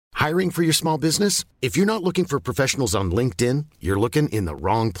Hiring for your small business? If you're not looking for professionals on LinkedIn, you're looking in the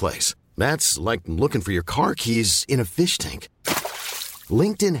wrong place. That's like looking for your car keys in a fish tank.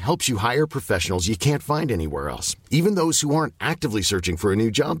 LinkedIn helps you hire professionals you can't find anywhere else, even those who aren't actively searching for a new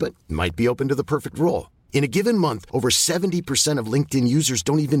job but might be open to the perfect role. In a given month, over 70% of LinkedIn users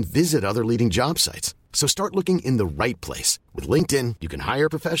don't even visit other leading job sites. So start looking in the right place. With LinkedIn, you can hire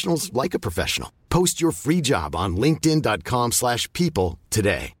professionals like a professional. Post your free job on linkedin.com/people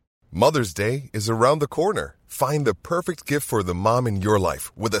today. Mother's Day is around the corner. Find the perfect gift for the mom in your life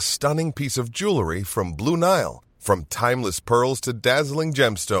with a stunning piece of jewelry from Blue Nile. From timeless pearls to dazzling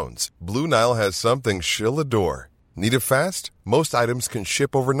gemstones, Blue Nile has something she'll adore. Need it fast? Most items can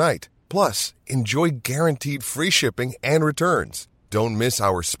ship overnight. Plus, enjoy guaranteed free shipping and returns. Don't miss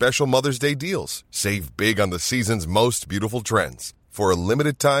our special Mother's Day deals. Save big on the season's most beautiful trends. For a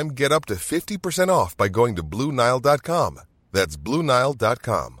limited time, get up to 50% off by going to BlueNile.com. That's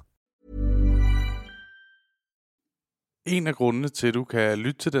BlueNile.com. En af grundene til, at du kan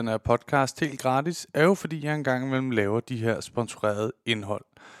lytte til den her podcast helt gratis, er jo fordi jeg engang imellem laver de her sponsorerede indhold.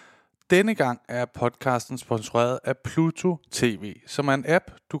 Denne gang er podcasten sponsoreret af Pluto TV, som er en app,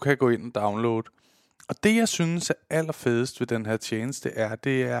 du kan gå ind og downloade. Og det, jeg synes er allerfedest ved den her tjeneste, er, at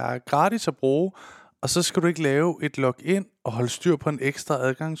det er gratis at bruge, og så skal du ikke lave et login og holde styr på en ekstra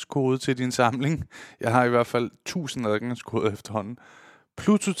adgangskode til din samling. Jeg har i hvert fald 1000 adgangskoder efterhånden.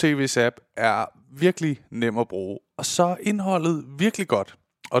 Pluto TV's app er virkelig nem at bruge, og så er indholdet virkelig godt.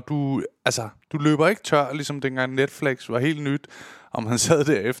 Og du løber ikke tør, ligesom dengang Netflix var helt nyt, og man sad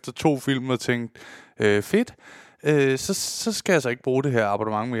der efter 2 film og tænkte, fedt, så skal jeg så ikke bruge det her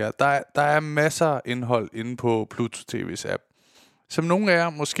abonnement mere. Der er masser af indhold inde på Pluto TV's app. Som nogle af jer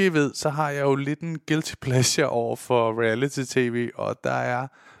måske ved, så har jeg jo lidt en guilty pleasure over for reality tv, og der er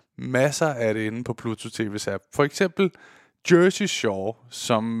masser af det inde på Pluto TV's app. For eksempel Jersey Shore,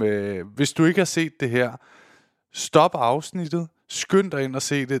 som hvis du ikke har set det her, stop afsnittet, skynd dig ind og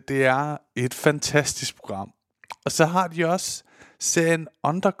se det. Det er et fantastisk program. Og så har de også serien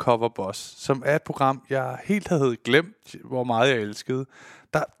Undercover Boss, som er et program, jeg helt havde glemt, hvor meget jeg elskede.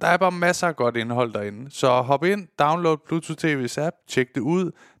 Der er bare masser af godt indhold derinde. Så hop ind, download Pluto TV's app, tjek det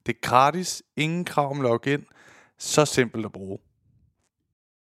ud. Det er gratis, ingen krav om login. Så simpelt at bruge.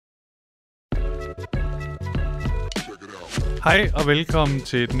 Hej og velkommen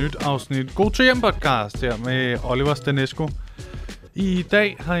til et nyt afsnit God to hjem podcast her med Oliver Stanescu. I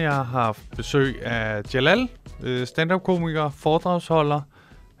dag har jeg haft besøg af Jalal, stand-up-komiker, foredragsholder,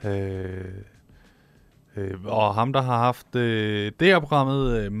 og ham, der har haft det her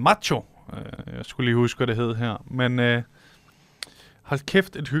programmet Macho. Jeg skulle lige huske, hvad det hed her. Men hold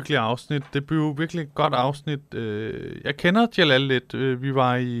kæft, et hyggeligt afsnit. Det blev virkelig et godt afsnit. Jeg kender Jalal lidt. Vi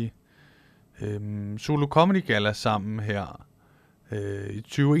var i Zulu Comedy Gala sammen her i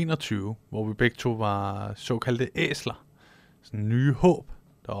 2021, hvor vi begge to var såkaldte æsler. Sådan nye håb,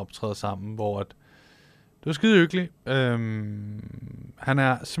 der optræder sammen, hvor det var skide hyggeligt. Han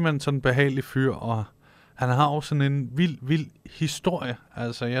er simpelthen sådan en behagelig fyr, og han har også sådan en vild historie.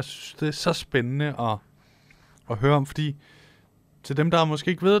 Altså, jeg synes, det er så spændende at høre om, fordi til dem, der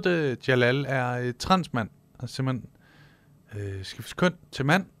måske ikke ved det, Jalal er transmand. Altså simpelthen skiftet køn til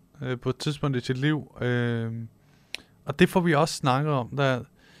mand på et tidspunkt i sit liv. Og det får vi også snakket om.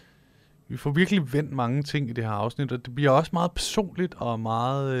 Vi får virkelig vendt mange ting i det her afsnit, og det bliver også meget personligt og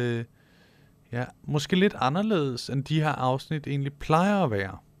meget, måske lidt anderledes, end de her afsnit egentlig plejer at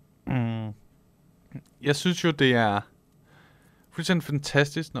være. Jeg synes jo, det er fuldstændig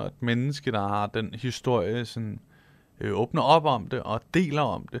fantastisk, når et menneske, der har den historie, sådan, åbner op om det og deler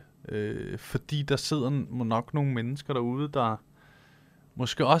om det. Fordi der sidder nok nogle mennesker derude, der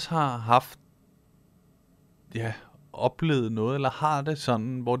måske også har haft, oplevet noget, eller har det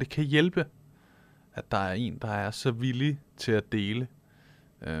sådan, hvor det kan hjælpe, at der er en, der er så villig til at dele.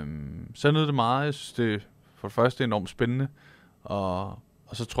 Så nyder det meget. Jeg synes, det for det første er enormt spændende, og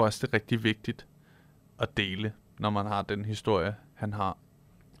så tror jeg også, det er rigtig vigtigt at dele, når man har den historie, han har.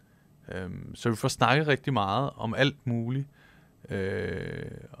 Så vi får snakket rigtig meget om alt muligt,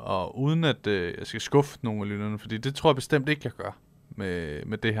 og uden at jeg skal skuffe nogle af lytterne, fordi det tror jeg bestemt ikke, jeg gør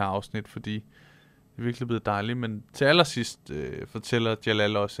med det her afsnit, fordi det er virkelig blevet dejligt, men til allersidst fortæller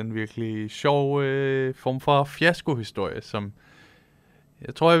Jalal også en virkelig sjov form for fiasko-historie, som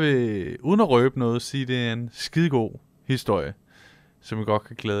jeg tror, jeg vil, uden at røbe noget, sige, det er en skidegod historie, som jeg godt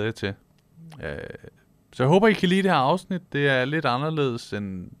kan glæde jer til. Så jeg håber, I kan lide det her afsnit. Det er lidt anderledes,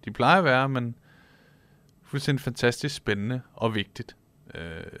 end de plejer at være, men fuldstændig fantastisk spændende og vigtigt.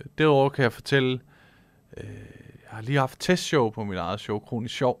 Derudover kan jeg fortælle, jeg har lige haft testshow på mit eget show,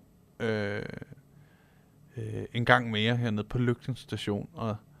 Kronisk Sjov, en gang mere hernede på Lygten Station,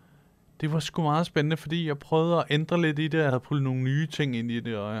 og Det var sgu meget spændende, fordi jeg prøvede at ændre lidt i det. Jeg havde puttet nogle nye ting ind i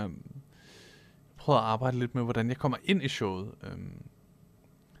det, og jeg prøvede at arbejde lidt med, hvordan jeg kommer ind i showet.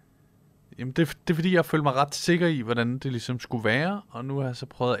 Jamen det er fordi, jeg følte mig ret sikker i, hvordan det ligesom skulle være, og nu har jeg så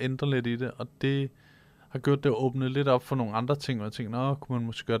prøvet at ændre lidt i det, og det har gjort det at åbne lidt op for nogle andre ting, og jeg tænkte, kunne man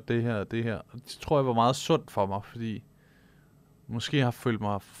måske gøre det her og det her. Og det tror jeg var meget sundt for mig, fordi måske har jeg følt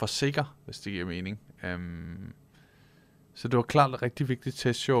mig for sikker, hvis det giver mening. Så det var klart et rigtig vigtigt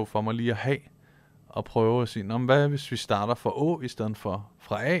testshow for mig lige at have, og prøve at sige, hvad hvis vi starter fra Å i stedet for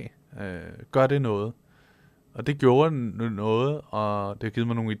fra A? Gør det noget? Og det gjorde noget, og det har givet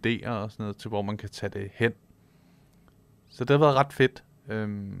mig nogle idéer og sådan noget, til hvor man kan tage det hen. Så det har været ret fedt.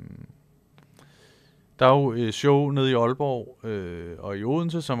 Der er jo show nede i Aalborg og i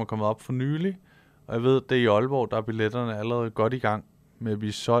Odense, som er kommet op for nylig. Og jeg ved, det er i Aalborg, der er billetterne allerede godt i gang med at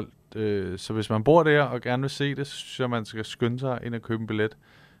blive solgt. Så hvis man bor der og gerne vil se det, så synes jeg, man skal skynde sig ind og købe en billet.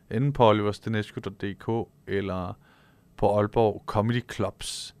 Enten på oliverstenescu.dk eller på Aalborg Comedy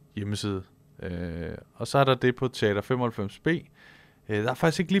Clubs hjemmeside. Og så er der det på Teater 95B. Der er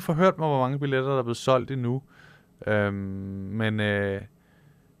faktisk ikke lige forhørt mig, hvor mange billetter, der er blevet solgt endnu. Men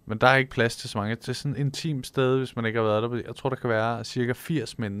der er ikke plads til så mange. Det er sådan et intimt sted, hvis man ikke har været der. Jeg tror, der kan være cirka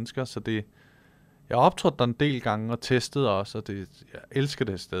 80 mennesker, så det... Jeg har optrådt der en del gange og testet også, og jeg elsker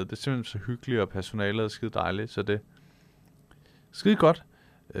det sted. Det er simpelthen så hyggeligt, og personalet er skide dejligt, så det er skide godt.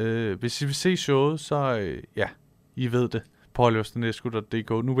 Hvis I vil se showet, så I ved det på oliverstenescu.dk.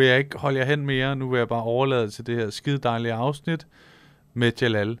 Nu vil jeg ikke holde jer hen mere, nu vil jeg bare overlade til det her skide dejlige afsnit med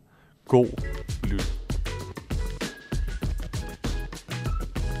Jalal. God lyt.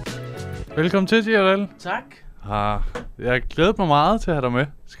 Velkommen til, Jalal. Tak. Jeg glæder mig meget til at have dig med,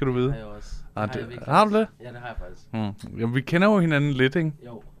 skal du vide. Det har jeg også. Har du det? Ja, det har jeg faktisk. Jamen, vi kender jo hinanden lidt, ikke?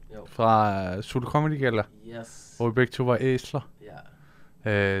 Jo. Fra Solo Comedy Gala. Yes. Hvor vi begge to var æsler.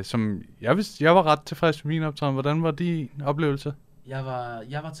 Ja. Som jeg var ret tilfreds med min optræden. Hvordan var din oplevelse? Jeg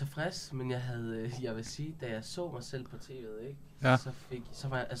var tilfreds, men jeg vil sige, da jeg så mig selv på tv'et, ikke? Ja. Så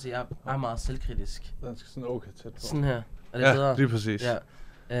var jeg er meget selvkritisk. Den skal sådan okay tæt på. Sådan her. Er det bedre? Ja, lige præcis. Ja.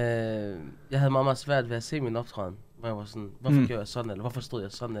 Jeg havde meget, meget svært ved at se min optræden. Hvor jeg var sådan, hvorfor gjorde jeg sådan, eller hvorfor stod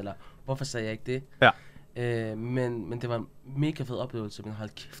jeg sådan, eller hvorfor sagde jeg ikke det? Ja. Men det var en mega fed oplevelse, men hold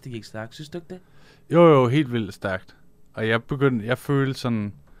kæft, det gik stærkt. Synes du ikke det? Jo, helt vildt stærkt. Og jeg følte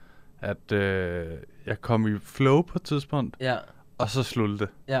sådan, at jeg kom i flow på et tidspunkt, og så sluttede det.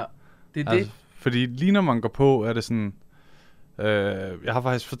 Ja, det er det. Fordi lige når man går på, er det sådan, jeg har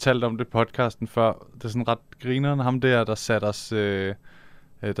faktisk fortalt om det i podcasten før, det er sådan ret grineren, ham der satte os,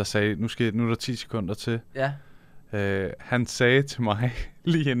 der sagde, nu er der 10 sekunder til. Ja. Han sagde til mig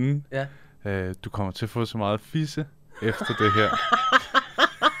lige inden, du kommer til at få så meget fisse efter det her.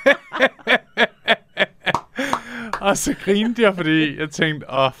 Og så grinede jeg, fordi jeg tænkte,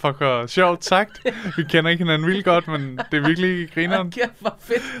 fuck, sjovt sagt. Vi kender ikke hinanden vildt godt, men det er virkelig ikke grineren. Okay, hvor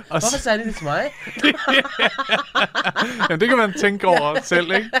fedt. Hvorfor sagde det til mig? Jamen, det kan man tænke over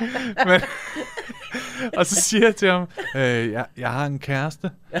selv, ikke? Men, og så siger jeg til ham, jeg har en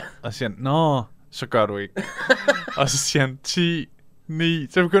kæreste. Og så siger han, så gør du ikke. Og så siger han, 10, 9.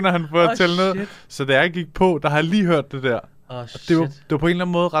 Så begynder han på at tælle ned. Så da jeg gik på, der har jeg lige hørt det der. Og det var på en eller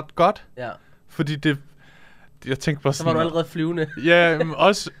anden måde ret godt. Ja. Fordi jeg tænkte bare sådan... Så var du allerede flyvende. Ja, men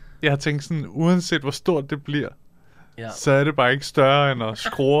også... Jeg har tænkt sådan, uanset hvor stort det bliver, så er det bare ikke større end at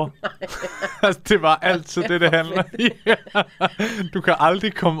skrue. Altså, det var altid det handler i. Du kan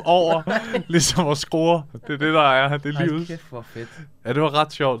aldrig komme over, ligesom at skrue. Det er det, der er. Det er livet. Kæft, hvor fedt. Ja, det var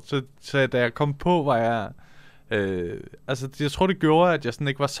ret sjovt. Så da jeg kom på, var jeg... jeg tror, det gjorde, at jeg sådan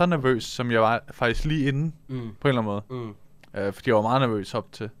ikke var så nervøs, som jeg var faktisk lige inden, på en eller anden måde. Fordi jeg var meget nervøs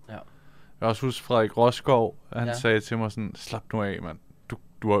op til. Ja. Jeg også husker Frederik Rosgaard, han sagde til mig sådan, slap nu af, mand.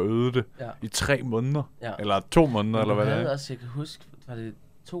 Du har øvet det i 3 måneder. Ja. Eller 2 måneder, eller hvad det er. Også, jeg kan huske, var det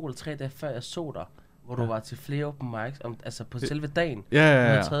 2 eller 3 dage før jeg så dig, hvor du var til flere open mics, altså på selve dagen.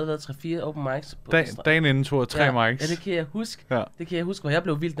 Ja. Du havde været 3-4 open mics. Dagen inden 2 og 3 mics. Ja, det kan jeg huske. Ja. Det kan jeg huske, hvor jeg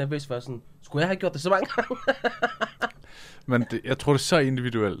blev vildt nervøs for sådan, skulle jeg have gjort det så mange gange? Men jeg tror, det er så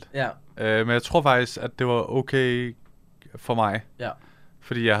individuelt. Ja. Men jeg tror faktisk, at det var okay for mig. Ja.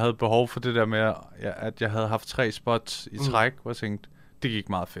 Fordi jeg havde behov for det der med, at jeg havde haft 3 spots i træk, hvor jeg tænkte, det gik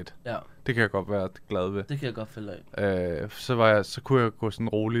meget fedt. Ja. Det kan jeg godt være glad ved. Det kan jeg godt følge af. Så kunne jeg gå sådan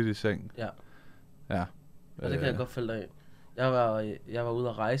roligt i seng. Ja. Ja. Og det kan jeg godt følge af. Jeg var ude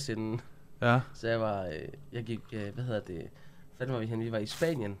at rejse inden. Ja. Så jeg gik, fanden var vi henne? Vi var i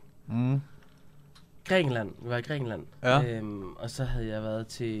Spanien. Grækenland. Vi var i Grækenland. Ja. Og så havde jeg været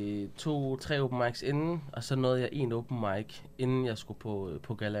til 2-3 open mics inden, og så nåede jeg 1 open mic, inden jeg skulle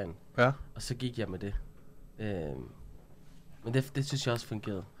på galaen. Ja. Og så gik jeg med det. Men det synes jeg også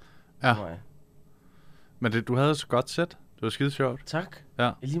fungerede. Ja. Men du havde så godt sæt. Det var skide sjovt. Tak.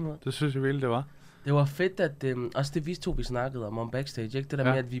 Ja. I lige måde. Det synes jeg virkelig, det var. Det var fedt, at også det vi to, vi snakkede om backstage, ikke? Det der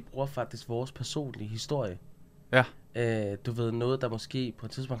med, at vi bruger faktisk vores personlige historie. Ja. Du ved, noget, der måske på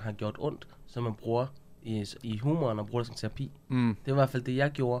et tidspunkt har gjort ondt, som man bruger i humoren og bruger det som terapi. Det var i hvert fald det,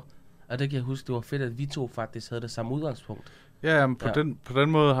 jeg gjorde. Og det kan jeg huske, det var fedt, at vi to faktisk havde det samme udgangspunkt. Ja, men på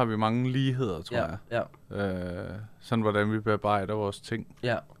den måde har vi mange ligheder, tror jeg. Ja. Sådan, hvordan vi bearbejder vores ting.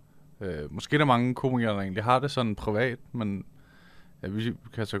 Ja. Måske er der mange komikere, der egentlig har det sådan privat, men vi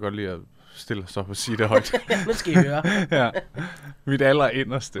kan så godt lide at stille os op og sige det højt. Nu skal I høre. Ja. Mit aller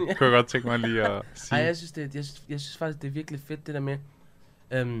inderste, kunne jeg godt tænke mig lige at sige. Ej, jeg synes faktisk, det er virkelig fedt, det der med,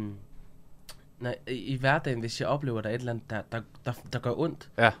 i hverdagen, hvis jeg oplever, at der er et eller andet, der gør ondt,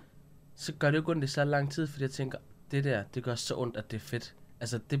 så gør det jo ondt i så lang tid, fordi jeg tænker, det gør så ondt, at det er fedt.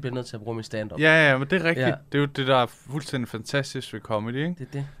 Altså, det bliver nødt til at bruge min stand-up. Ja, men det er rigtigt. Ja. Det er jo det, der er fuldstændig fantastisk ved comedy, ikke? Det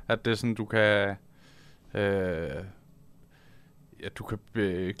er det. At det er sådan, du kan... du kan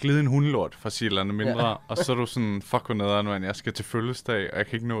glide en hundelort for at sige et eller andet mindre, og så er du sådan, fuck hvor nederen, man, jeg skal til fødselsdag, og jeg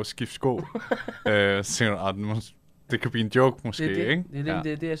kan ikke nå at skifte sko. Så tænker du, det kan blive en joke måske, ikke? Det er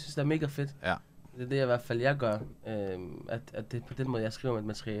det, jeg synes, der er mega fedt. Ja. Det er det, i hvert fald jeg gør, at det på den måde, jeg skriver med et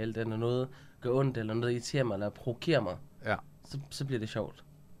materiale, det er, når noget gør ondt, eller noget irriterer mig, eller provokerer mig, så bliver det sjovt.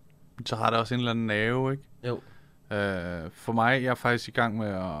 Så har der også en eller anden nerve, ikke? Jo. For mig, jeg er faktisk i gang med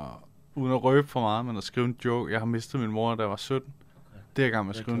at, uden at røbe for meget, men at skrive en joke. Jeg har mistet min mor, da jeg var 17. Okay. Det er jeg i gang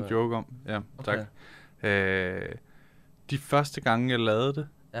med at skrive en joke om. Ja, tak. De første gange, jeg lavede det,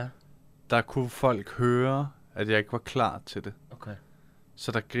 der kunne folk høre, at jeg ikke var klar til det. Okay.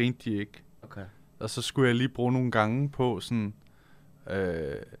 Så der grinte de ikke. Okay. Og så skulle jeg lige bruge nogle gange på sådan,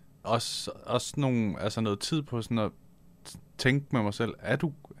 også nogle, altså noget tid på sådan at tænke med mig selv,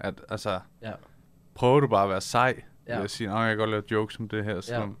 prøver du bare at være sej? Jeg siger, jeg kan godt lave jokes om det her.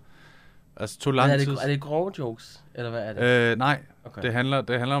 Så, altså tog lang tid. Er det grove jokes, eller hvad er det? Nej, okay. det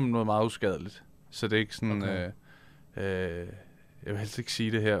handler om noget meget uskadeligt. Så det er ikke sådan, jeg vil helst ikke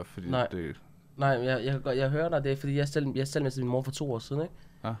sige det her, fordi det... Nej, jeg hører dig, det er fordi, jeg selv mistede min mor for 2 år siden, ikke?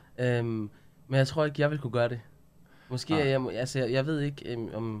 Ja. Men jeg tror ikke, jeg vil kunne gøre det. Måske jeg ved ikke,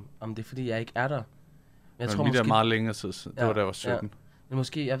 om det er fordi, jeg ikke er der. Men jeg tror måske... er meget længere tid siden. Det var da jeg var 17. Ja. Men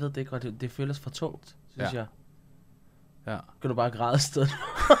måske, jeg ved det ikke, og det føles for tungt, synes jeg. Ja. Kan du bare græde sted?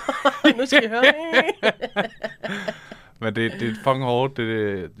 Nu skal I høre. Men det er fucking hårdt.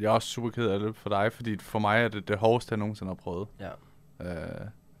 Jeg er også super ked af det for dig, fordi for mig er det hårdeste, jeg nogensinde har prøvet. Ja.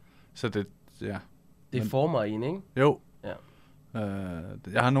 Så det, det former en, ikke? Jo. Ja.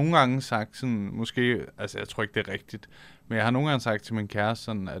 Jeg har nogle gange sagt sådan, måske, altså jeg tror ikke, det er rigtigt, men jeg har nogle gange sagt til min kæreste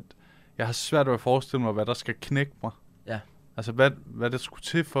sådan, at jeg har svært ved at forestille mig, hvad der skal knække mig. Ja. Altså, hvad der skulle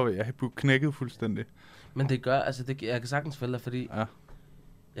til for, at jeg blev knækket fuldstændig. Men det gør, altså, jeg kan sagtens følge dig, fordi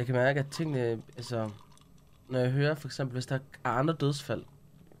jeg kan mærke, at tingene, altså, når jeg hører for eksempel, hvis der er andre dødsfald,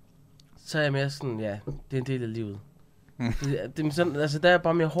 så er jeg mere sådan, det er en del af livet. Det er sådan, altså, der er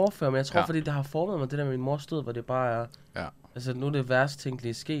bare mere hårdfør, men jeg tror, fordi det har formet mig, det der med min mors død, hvor det bare er, altså, nu er det værst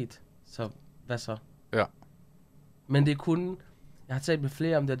tænkelige sket, så hvad så? Ja. Men det er kun, jeg har talt med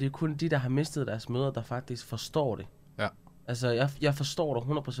flere om det, og det er kun de, der har mistet deres mødre, der faktisk forstår det. Ja. Altså, jeg forstår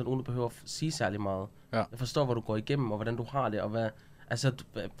dig 100%, uden du behøver at sige særlig meget. Ja. Jeg forstår, hvad du går igennem, og hvordan du har det, og hvad... Altså,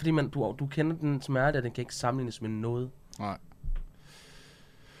 fordi du kender den smerte, og den kan ikke sammenlignes med noget. Nej.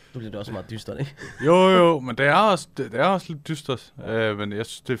 Du bliver det også meget dystert, ikke? Jo, men det er også lidt dystert. Men jeg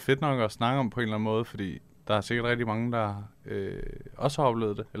synes, det er fedt nok at snakke om på en eller anden måde, fordi der er sikkert rigtig mange, der også har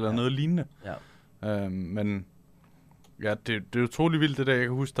oplevet det, eller noget lignende. Ja. Men ja, det er utrolig vildt det der. Jeg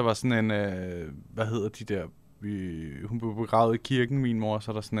kan huske, der var sådan en, hvad hedder de der... Hun blev begravet i kirken, min mor,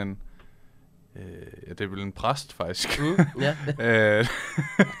 så er der sådan en... det er vel en præst, faktisk. Ja, det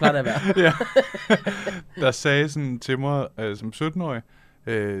plejer det at være. Ja. Der sagde sådan til mig, som 17-årig,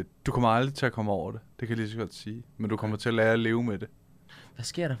 du kommer aldrig til at komme over det. Det kan jeg lige så godt sige. Men du kommer til at lære at leve med det. Hvad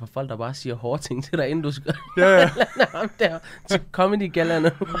sker der for folk, der bare siger hårde ting til dig, inden du skal... Ja. der til comedy-gallerne.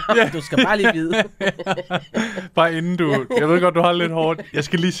 Du skal bare lige vide. Bare inden du... Jeg ved godt, du har lidt hårdt. Jeg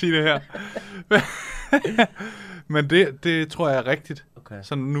skal lige sige det her. Men det tror jeg er rigtigt. Okay.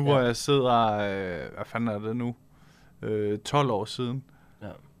 Så nu hvor jeg sidder... hvad fanden er det nu? 12 år siden. Ja.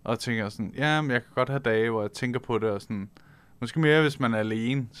 Og tænker sådan... Jamen, jeg kan godt have dage, hvor jeg tænker på det og sådan... Måske mere, hvis man er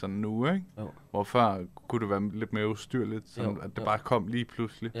alene sådan nu, ikke? Jo. Hvor før kunne det være lidt mere ustyrligt, sådan at det bare kom lige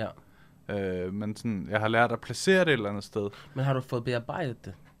pludselig. Ja. Men sådan, jeg har lært at placere det et eller andet sted. Men har du fået bearbejdet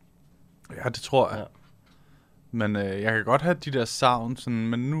det? Ja, det tror jeg. Ja. Men jeg kan godt have de der savn, sådan,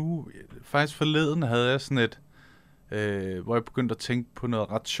 men nu, faktisk forleden havde jeg sådan et, hvor jeg begyndte at tænke på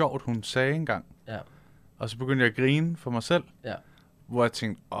noget ret sjovt, hun sagde engang. Ja. Og så begyndte jeg at grine for mig selv. Ja. Hvor jeg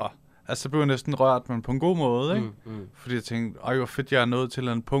tænkte, altså, så blev jeg næsten rørt, men på en god måde, ikke? Fordi jeg tænkte, hvor fedt, jeg er nået til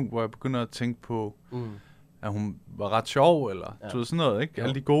en punkt, hvor jeg begynder at tænke på, at hun var ret sjov, eller du ved sådan noget, ikke? Jo.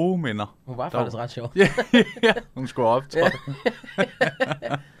 Alle de gode minder. Hun var faktisk ret sjov. Ja, hun skulle optræde.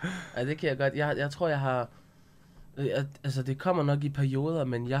 Ja, det kan jeg godt. Jeg tror, jeg har... altså, det kommer nok i perioder,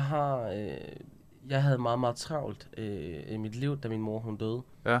 men jeg havde meget, meget travlt i mit liv, da min mor, hun døde.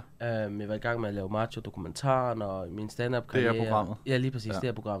 Ja. Jeg var i gang med at lave macho-dokumentaren, og min stand-up-karriere. Det er programmet. Ja, lige præcis, det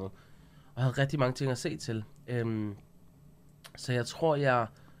er programmet. Og havde rigtig mange ting at se til. Så jeg tror, jeg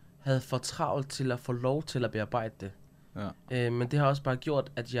havde for travlt til at få lov til at bearbejde det. Ja. Men det har også bare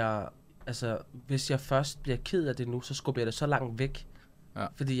gjort, at jeg... Altså, hvis jeg først bliver ked af det nu, så skubber jeg det så langt væk,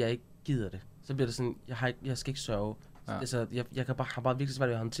 fordi jeg ikke gider det. Så bliver det sådan, jeg skal ikke sørge. Ja. Altså, jeg kan har bare virkelig svært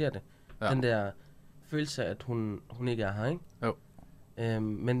ved at håndtere det. Ja. Den der følelse af, at hun ikke er her, ikke? Jo.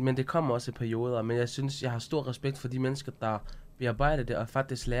 Men det kommer også i perioder, men jeg synes, jeg har stor respekt for de mennesker, der bearbejder det, og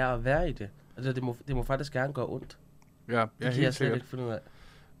faktisk lærer at være i det. Altså, det må faktisk gerne gøre ondt. Ja, det kan jeg slet ikke finde ud af.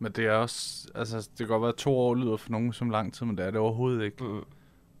 Men det er også, altså, det kan godt være 2 år lyder for nogen som lang tid, men det er det overhovedet ikke.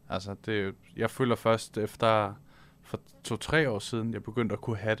 Altså, jeg føler først efter, for 2-3 år siden, jeg begyndte at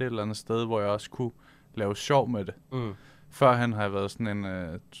kunne have det et eller andet sted, hvor jeg også kunne lave sjov med det. Førhen har jeg været sådan en,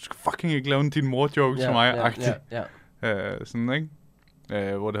 du skal fucking ikke lave din mor-joke som mig-agtig. Sådan,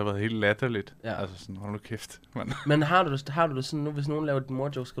 ikke? Hvor det har været helt latterligt. Ja. Altså sådan, hold nu kæft. Men har du det sådan nu, hvis nogen laver din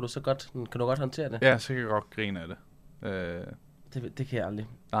mor-joke, kan du godt håndtere det? Ja, så kan jeg godt grine af det. Det kan jeg aldrig.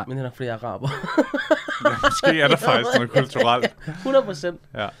 Nej. Men det er nok flere araber. Ja, måske er der faktisk noget kulturelt. 100%.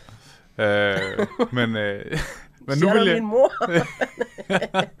 Ja. Men nu vil jeg... min mor?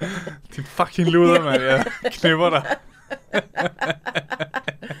 Din fucking luder, mand. Jeg knipper dig.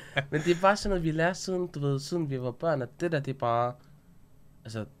 Men det er bare sådan noget, vi lærer siden vi var børn, at det der, det er bare...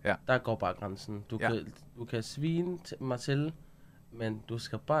 Altså, der går bare grænsen. Du kan svine mig til, men du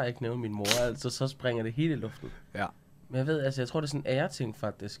skal bare ikke nævne min mor, altså så springer det hele i luften. Ja. Men jeg ved, altså, jeg tror, det er sådan en ære-ting,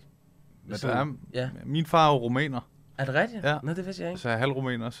 faktisk. Men sådan, min far er jo rumæner. Er det rigtigt? Ja. Nå, det vidste jeg ikke. Så jeg er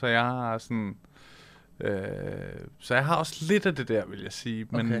halvrumæner, så jeg har sådan... så jeg har også lidt af det der, vil jeg sige.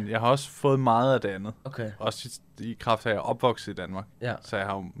 Men jeg har også fået meget af det andet. Okay. Også i kraft af, at jeg er opvokset i Danmark. Ja. Så jeg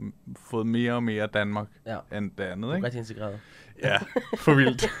har jo fået mere og mere Danmark end det andet. Du er rigtig integreret. Ja, for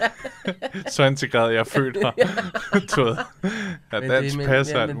vildt. Så integreret, jeg er født her. Ja, dansk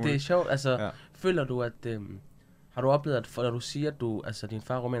passer. Men det er sjovt, altså, føler du, at... har du oplevet, at når du siger, at din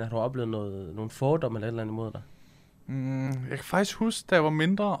far er rumæner, har du oplevet nogle fordomme eller et eller andet imod dig? Jeg kan faktisk huske, da jeg var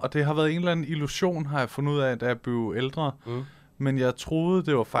mindre, og det har været en eller anden illusion, har jeg fundet ud af, da jeg blev ældre. Men jeg troede,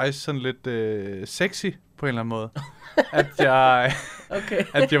 det var faktisk sådan lidt sexy på en eller anden måde.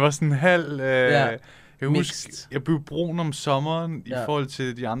 At jeg var sådan halv... jeg husker, jeg blev brun om sommeren i forhold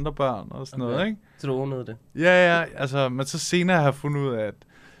til de andre børn og sådan noget, ikke? Så du ordnede det? Ja, altså, men så senere har jeg fundet ud af, at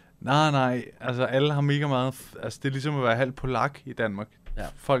nej, altså alle har mega meget... Altså, det er ligesom at være halv polak i Danmark. Ja.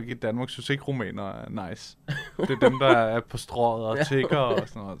 Folk i Danmark synes ikke, rumæner er nice. Det er dem, der er på strået og tigger og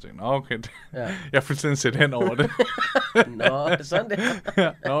sådan noget. Og tænker, okay, jeg har fuldstændig set hen over det. Nå, sådan det.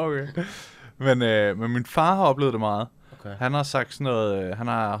 Ja, okay. Men min far har oplevet det meget. Okay. Han har sagt sådan noget, han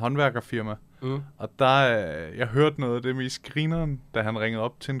har håndværkerfirma. Og jeg hørte noget af det mest grineren, da han ringede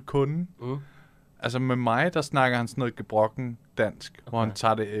op til en kunde. Altså med mig, der snakker han sådan noget gebrokken dansk, hvor han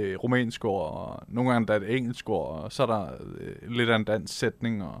tager det rumænsk ord, og nogle gange der er det engelsk ord, og så er der lidt af en dansk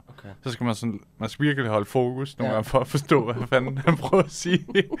sætning, og så skal man skal virkelig holde fokus nogle gange for at forstå, hvad fanden han prøver at sige.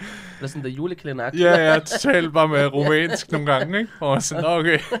 Det er sådan der julekalender. Ja, totalt bare med rumænsk nogle gange, ikke? Og sådan,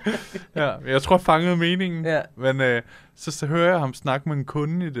 okay. Ja, jeg tror, jeg fangede meningen, men så hører jeg ham snakke med en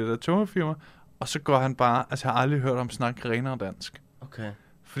kunde i det der tømmerfirma, og så går han bare, altså jeg har aldrig hørt ham snakke renere dansk. Okay.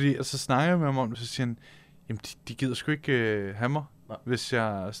 Fordi, så snakker jeg med ham om det, så siger han, jamen, de gider sgu ikke have mig, hvis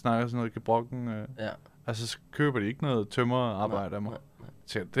jeg snakker sådan noget gebrokken. Altså, så køber de ikke noget tømmerarbejde af mig.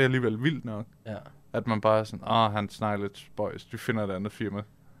 Så det er alligevel vildt nok. Ja. At man bare er sådan, han snakker lidt spøjs, vi finder et andet firma.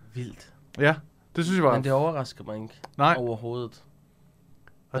 Vildt. Ja, det synes jeg bare. Men det overrasker mig ikke overhovedet.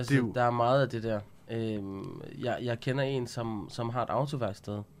 Altså, der er meget af det der. Jeg kender en, som har et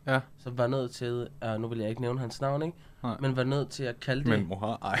autoværksted, som var nødt til, nu vil jeg ikke nævne hans navn, ikke? Men var nødt til at kalde det... Men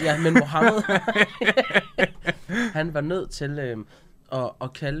Mohammed. Han var nødt til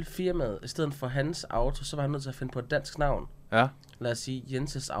at kalde firmaet, i stedet for hans auto, så var han nødt til at finde på et dansk navn. Ja. Lad os sige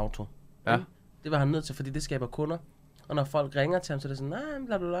Jenses Auto. Ja. Det var han nødt til, fordi det skaber kunder. Og når folk ringer til ham, så er det sådan, nej,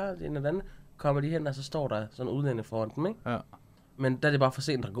 blablabla, det er noget andet. Kommer de hen, og så står der sådan udlænding foran dem, ikke? Ja. Men der er det bare for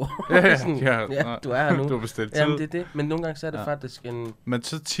sent at gå. Ja, du er her nu. Du har bestilt tid. Jamen, det er det. Men nogle gange så er det faktisk en... Men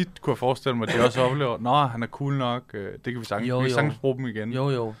så tit kunne jeg forestille mig, at de også oplever, han er cool nok, det kan vi sagtens bruge dem igen.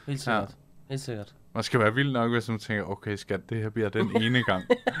 Jo, helt sikkert. Ja. Helt sikkert. Man skal være vild nok, hvis man tænker, okay skat, det her bliver den ene gang,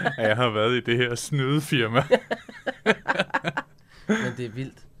 at jeg har været i det her snydefirma. Men det er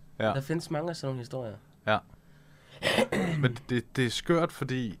vildt. Ja. Der findes mange af sådan nogle historier. Ja. Men det er skørt,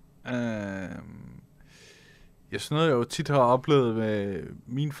 fordi sådan noget, jeg jo tit har oplevet med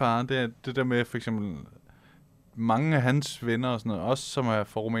min far, det er det der med for eksempel mange af hans venner og sådan noget, også som er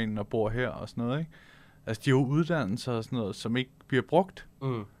fra Rumænien og bor her og sådan noget, ikke? Altså, de har jo uddannelser og sådan noget, som ikke bliver brugt.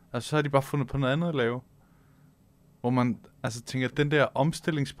 Altså, så har de bare fundet på noget andet at lave. Hvor man altså tænker, at den der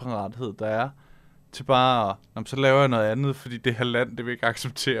omstillingsparathed, der er, til bare, så laver jeg noget andet, fordi det her land, det vil ikke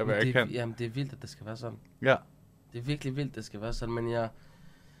acceptere, hvad jeg kan. Jamen, det er vildt, at det skal være sådan. Ja. Det er virkelig vildt, at det skal være sådan, men jeg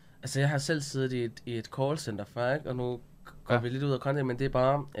har selv siddet i et callcenter før, ikke? Og nu går vi lidt ud af kontekst, men det er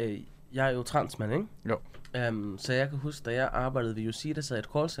bare, jeg er jo transmand, ikke? Jo. Så jeg kan huske, da jeg arbejdede ved UC, der sad i et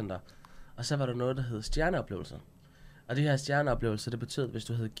callcenter, og så var der noget, der hed stjerneoplevelser. Og de her stjerneoplevelser, det betød, at hvis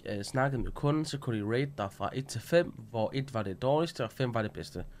du havde snakket med kunden, så kunne de rate dig fra 1 til 5, hvor 1 var det dårligste, og 5 var det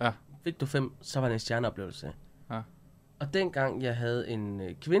bedste. Ja. Fik du 5, så var det en stjerneoplevelse. Ja. Og dengang jeg havde en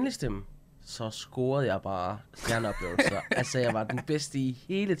kvindelig stemme, så scorede jeg bare stjerneoplevelser. Altså, jeg var den bedste i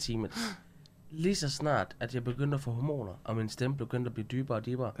hele teamet. Lige så snart, at jeg begyndte at få hormoner, og min stemme begyndte at blive dybere og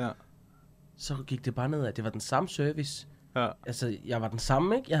dybere, så gik det bare ned af. Det var den samme service. Ja. Altså, jeg var den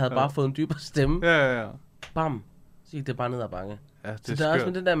samme, ikke? Jeg havde bare fået en dybere stemme. Ja. Bam. Så gik det bare ned ad bakke. Ja, så der er også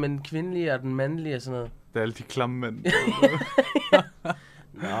med det der med den kvindelige og den mandlige og sådan noget. Det er alle de klamme mænd.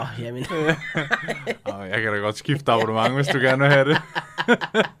 Nå, jamen. Jeg kan da godt skifte abonnement, hvis du gerne vil have det.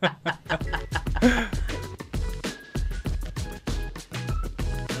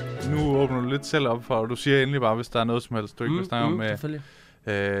 Nu åbner du lidt selv op for, og du siger endelig bare, hvis der er noget som helst, du ikke vil snakke om. Selvfølgelig.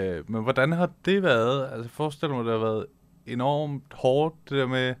 Men hvordan har det været? Altså forestil mig, det har været enormt hårdt, det der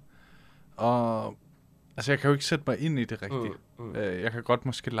med, og altså jeg kan jo ikke sætte mig ind i det rigtigt. Jeg kan godt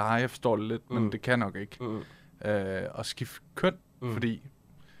måske lege, jeg forstår det lidt, men det kan nok ikke. Og skifte køn, fordi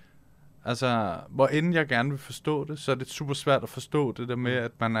altså, hvor end jeg gerne vil forstå det, så er det super svært at forstå det der med,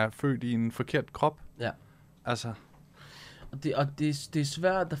 at man er født i en forkert krop. Ja. Altså. Og det er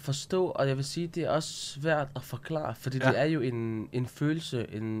svært at forstå, og jeg vil sige, det er også svært at forklare, fordi det er jo en følelse,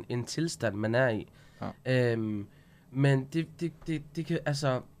 en tilstand, man er i. Ja. Men det kan,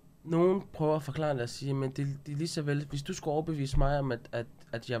 altså, nogen prøver at forklare det og sige, men det er lige så vel, hvis du skulle overbevise mig om,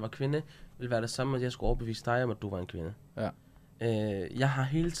 at jeg var kvinde, ville være det samme, at jeg skulle overbevise dig om, at du var en kvinde. Ja. Jeg har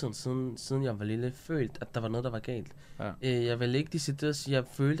hele tiden, siden jeg var lille, følt, at der var noget, der var galt. Ja. Jeg vil ikke decideret sige, at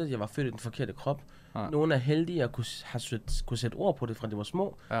jeg følte, at jeg var født i den forkerte krop. Ja. Nogle er heldige at kunne sætte ord på det, fra de var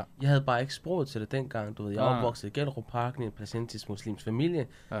små. Ja. Jeg havde bare ikke sproget til det dengang. Du ved, jeg var opvokset i Gellerupparken i en placentisk muslims familie.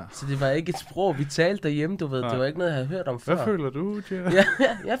 Ja. Så det var ikke et sprog, vi talte derhjemme, du ved. Ja. Det var ikke noget, jeg havde hørt om før. Hvad føler du, Jia?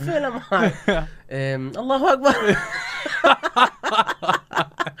 Jeg føler mig. Allahu Akbar.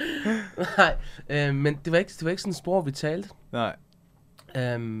 Nej, men det var ikke sådan et sprog, vi talte. Nej.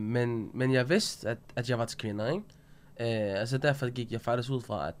 Men jeg vidste, at jeg var til kvinder, ikke? Altså derfor gik jeg faktisk ud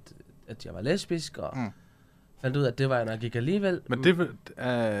fra, at jeg var lesbisk, og fandt ud af, at det var jeg nok ikke alligevel. Men det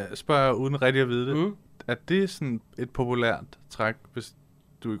spørger jeg uden rigtig at vide det. Er det sådan et populært træk, hvis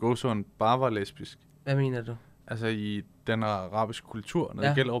du i gåsøjne bare var lesbisk? Hvad mener du? Altså i den arabiske kultur, når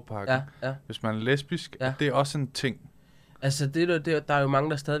det gælder oppakken. Ja. Hvis man er lesbisk, er det også en ting? Altså, der er jo mange,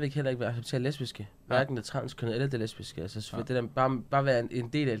 der stadigvæk heller ikke vil acceptere lesbiske. Hverken det transkønnede eller det lesbiske. Altså, det der bare være en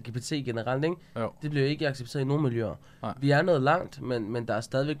del af LGBT generelt, ikke? Jo. Det bliver jo ikke accepteret i nogen miljøer. Nej. Vi er noget langt, men der er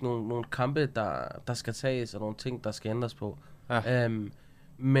stadigvæk nogle kampe, der skal tages, og nogle ting, der skal ændres på. Ja.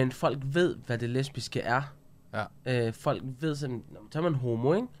 Men folk ved, hvad det lesbiske er. Ja. Folk ved sådan, så er man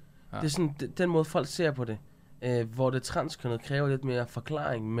homo, ikke? Ja. Det er sådan, den måde, folk ser på det. Hvor det transkønnede kræver lidt mere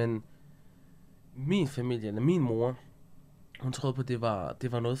forklaring, men min familie, eller min mor, hun troede på, at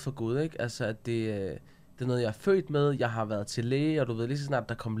det var noget for Gud, ikke? Altså, at det er noget, jeg er født med. Jeg har været til læge, og du ved, lige så snart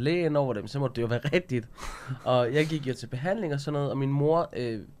der kom lægen over dem, så må det jo være rigtigt. Og jeg gik jo til behandling og sådan noget, og min mor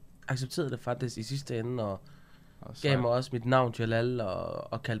accepterede det faktisk i sidste ende, og gav mig også mit navn, Jalal,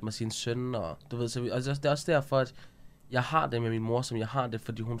 og kaldte mig sin søn, og du ved, så det er også derfor, at jeg har det med min mor, som jeg har det,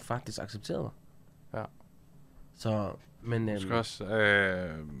 fordi hun faktisk accepterede mig. Ja. Så, men... Hun skal også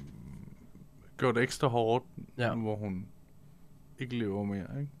gøre det ekstra hårdt, hvor hun ikke lever mere,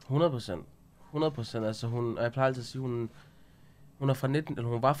 ikke? 100%. Altså hun, og jeg plejer altid at sige, hun var fra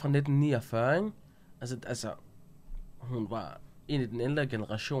 1949, ikke? Altså hun var en i den ældre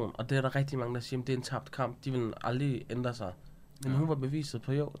generation, og det er der rigtig mange, der siger, at det er en tabt kamp, de vil aldrig ændre sig. Men hun var beviset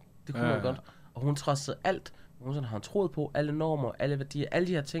på, jo, det kunne man godt. Og hun trodsede alt, hun har troet på, alle normer, alle værdier, alle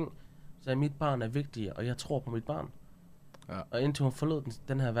de her ting, så mit barn er vigtigere, og jeg tror på mit barn. Ja. Og indtil hun forlod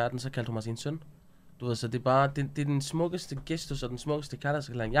den her verden, så kaldte hun mig sin søn. Du ved, så det er bare, det er den smukkeste gestus og den smukkeste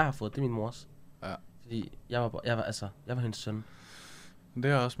kærlighedserklæring, jeg har fået, det er min mors. Ja. Fordi jeg var hendes søn. Det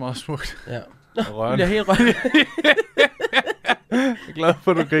er også meget smukt. Ja. Og rørende. Jeg er helt rørende. Jeg er glad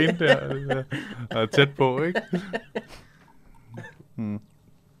for, at du griner der. Og er tæt på, ikke?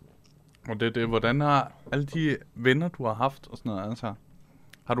 Og det, hvordan har alle de venner, du har haft og sådan noget, altså,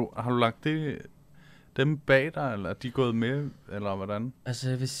 har du lagt dem bag dig, eller er de gået med, eller hvordan? Altså,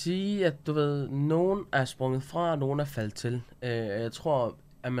 jeg vil sige, at du ved, nogen er sprunget fra, og nogen er faldet til. Jeg tror,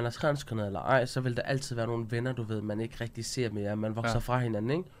 at man er transkønnet eller ej, så vil der altid være nogle venner, du ved, man ikke rigtig ser mere, man vokser fra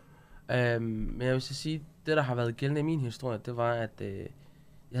hinanden, ikke? Men jeg vil så sige, det der har været gældende i min historie, det var, at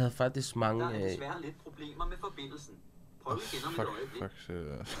jeg havde faktisk mange... Der er desværre lidt problemer med forbindelsen. Prøv igen om et øjeblik.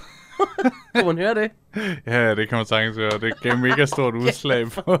 Kunne man høre det? Ja, det kan man sagtens høre. Det gav mega stort udslag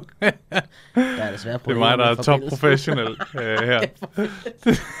på. Der er desværre det er mig, der er top professional her.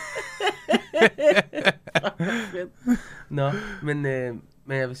 Nå, men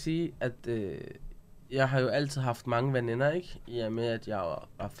jeg vil sige, at jeg har jo altid haft mange veninder, ikke? I og med, at jeg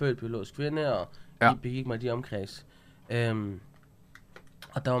var født biologisk kvinde, og I begik mig i de omkreds.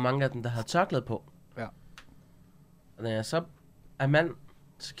 Og der var mange af dem, der havde tørklæde på. Ja. Og når jeg så er mand,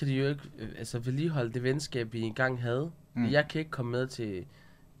 så kan de jo ikke vedligeholde det venskab, vi engang havde. Jeg kan ikke komme med til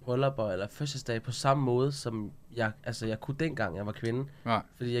bryllupper eller fødselsdag på samme måde, som jeg kunne dengang, jeg var kvinde. Nej.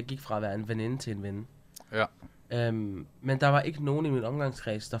 Fordi jeg gik fra at være en veninde til en ven. Ja. Men der var ikke nogen i min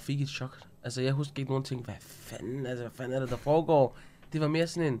omgangskreds, der fik et chok. Altså, jeg husker ikke nogen ting, hvad fanden er det, der foregår? Det var mere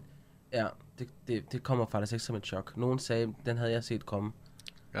sådan en, det kommer faktisk ikke som et chok. Nogen sagde, den havde jeg set komme.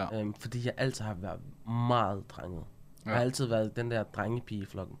 Ja. Fordi jeg altid har været meget drenget. Jeg har altid været den der drengepige i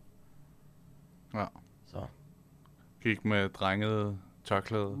flokken. Ja. Så. Gik med drenget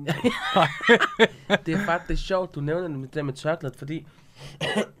tørklæde. Det er faktisk sjovt, du nævner det med tørklædet, fordi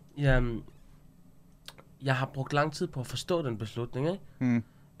jeg har brugt lang tid på at forstå den beslutning, ikke?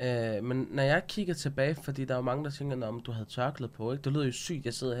 Men når jeg kigger tilbage, fordi der er jo mange, der tænker, om du havde tørklæde på, ikke? Det lyder jo sygt,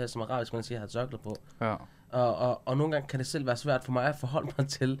 jeg sidder her som arabisk, man siger, jeg har tørklæde på. Ja. Og nogle gange kan det selv være svært for mig at forholde mig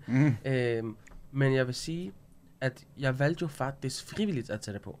til. Men jeg vil sige, at jeg valgte jo faktisk frivilligt at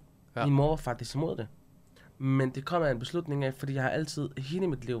tage det på. Ja. Min mor var faktisk imod det. Men det kom af en beslutning af, fordi jeg har altid hele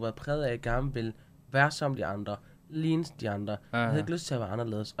mit liv været præget af, at jeg gerne vil være som de andre, ligne de andre. Jeg havde ikke lyst til at være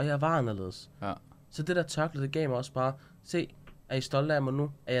anderledes, og jeg var anderledes. Ja. Så det der tørklæde gav mig også bare, se, er I stolte af mig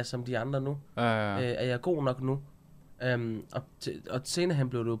nu? Er jeg som de andre nu? Er jeg god nok nu? Og senere hen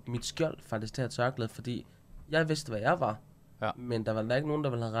blev det jo mit skjold faktisk til at tørklæde, fordi jeg vidste, hvad jeg var. Ja. Men der var da ikke nogen, der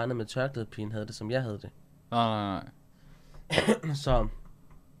ville have regnet med tørklædepigen havde det, som jeg havde det. Nej. Så.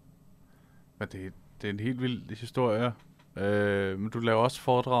 Men det er en helt vild historie. Men du laver også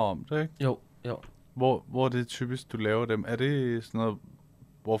foredrag om det, ikke? Jo. Hvor er det typisk, du laver dem? Er det sådan noget,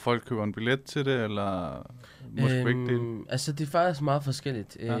 hvor folk køber en billet til det, eller måske ikke det? Altså, det er faktisk meget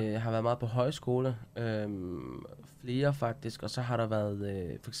forskelligt. Jeg har været meget på højskole, flere faktisk, og så har der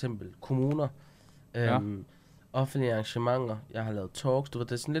været for eksempel kommuner, offentlige arrangementer. Jeg har lavet talks,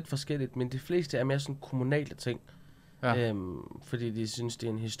 det er sådan lidt forskelligt, men de fleste er mere sådan kommunale ting. Ja. Fordi de synes, det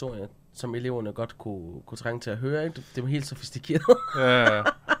er en historie, som eleverne godt kunne trænge til at høre, ikke? Det var helt sofistikeret. Ja.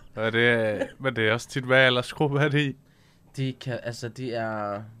 Men det er også tit, hvad aldersgruppe er det i? De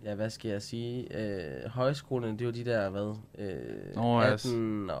er, hvad skal jeg sige, højskolerne, det er jo de der,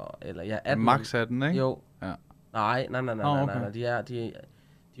 18, eller 18. Max 18, ikke? Jo. Ja. Nej, de er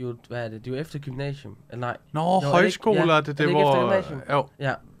jo, hvad er det? Det er jo efter gymnasium, eller nej? Højskoler, det hvor... Jo.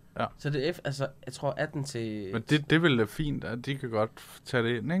 Ja. Så det er jeg tror 18 til... Men det er vel da fint, at de kan godt tage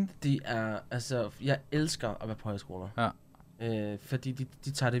det ind, ikke? De er, jeg elsker at være på højskoler. Ja. Fordi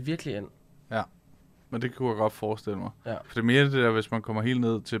de tager det virkelig ind. Ja. Men det kunne jeg godt forestille mig. Ja. For det er mere det der, hvis man kommer helt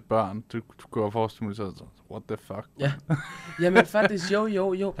ned til børn, du kunne godt forestille mig så, what the fuck? Ja. Jamen faktisk, jo.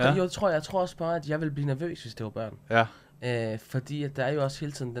 Ja. Jeg tror også bare, at jeg ville blive nervøs, hvis det var børn. Ja. Fordi at der er jo også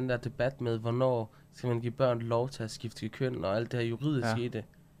hele tiden den der debat med, hvornår skal man give børn lov til at skifte køn, og alt det her juridiske i det.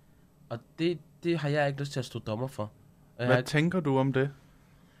 Og det har jeg ikke lyst til at stå dommer for. Hvad tænker du om det?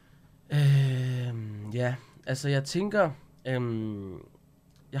 Jeg tænker...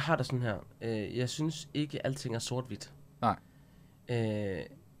 jeg har det sådan her. Jeg synes ikke, alting er sort-hvidt. Nej.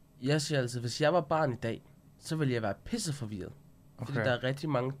 Jeg siger altid, hvis jeg var barn i dag, så ville jeg være pisseforvirret. Okay. Fordi der er rigtig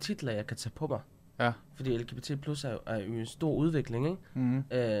mange titler, jeg kan tage på mig. Ja. Fordi LGBT+ er jo en stor udvikling, ikke? Mm-hmm.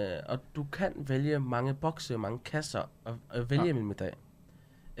 Og du kan vælge mange bokse, mange kasser, og vælge imellem i dag.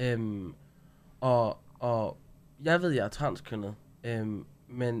 Og jeg ved, jeg er transkønnet.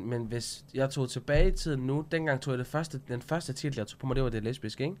 Men hvis jeg tog tilbage i tiden nu, dengang tog jeg den første titel, jeg tog på mig, det var det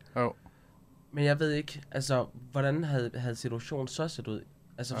lesbiske, ikke? Jo. Men jeg ved ikke, hvordan havde situationen så set ud?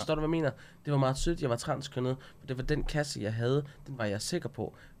 Altså, forstår du, hvad jeg mener? Det var meget sødt, jeg var transkønnet, for det var den kasse, jeg havde, den var jeg sikker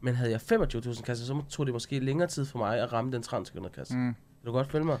på. Men havde jeg 25.000 kasser, så tog det måske længere tid for mig at ramme den transkønnede kasse. Kan du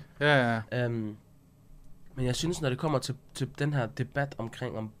godt følge mig? Ja. Men jeg synes, når det kommer til den her debat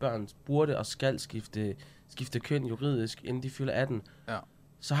omkring, om børn burde og skal skifte køn juridisk, inden de fylder 18,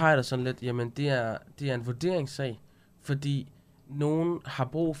 så har jeg da sådan lidt, jamen det er en vurderingssag, fordi nogen har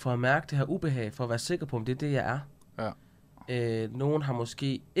brug for at mærke det her ubehag, for at være sikker på, om det er det, jeg er. Ja. Nogen har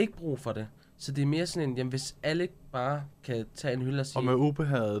måske ikke brug for det. Så det er mere sådan en, jamen hvis alle bare kan tage en hylde og sige... Og med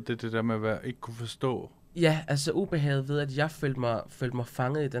ubehaget, det er det der med at ikke kunne forstå... Ja, altså ubehaget ved, at jeg følte mig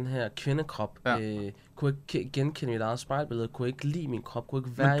fanget i den her kvindekrop. Kunne ikke genkende mit eget spejlbillede, kunne ikke lide min krop, kunne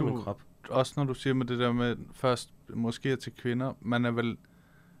ikke være i min krop. Også når du siger med det der med, først måske til kvinder,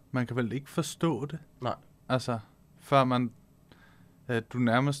 man kan vel ikke forstå det? Nej. Altså, før du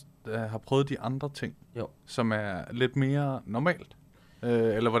nærmest har prøvet de andre ting, som er lidt mere normalt.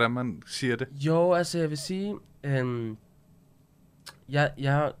 Eller hvordan man siger det. Jo, altså jeg vil sige,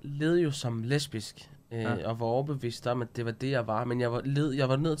 jeg levede jo som lesbisk, og var overbevist om, at det var det, jeg var. Men jeg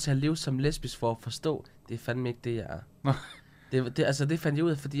var nødt til at leve som lesbisk for at forstå, det er fandme ikke det, jeg er. det fandt jeg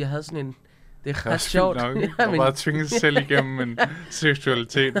ud af, fordi jeg havde sådan en... Det er ret sjovt. Jeg bare tvinge sig selv igennem en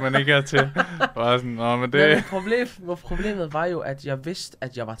seksualitet, men ikke er til. Bare sådan, men det... Problemet var jo, at jeg vidste,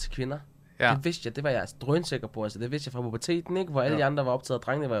 at jeg var til kvinder. Ja. Det vidste jeg, det var jeg drønsikker på. Altså, det vidste jeg fra puberteten, ikke? Hvor alle de andre var optaget af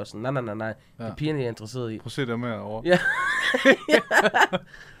drengene, var jo sådan, nej. Det er pigerne, jeg er interesseret i. Prøv at se dem herovre.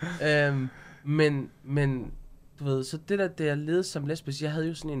 Ja. Men, du ved, så det jeg levede som lesbisk, jeg havde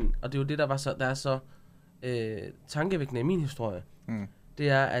jo sådan en, og det er jo det, der er så tankevækkende i min historie. Det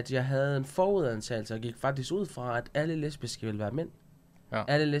er, at jeg havde en forudantagelse, og gik faktisk ud fra, at alle lesbiske ville være mænd. Ja.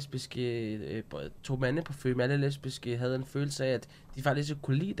 Alle lesbiske tog mandeparfume, alle lesbiske havde en følelse af, at de faktisk ikke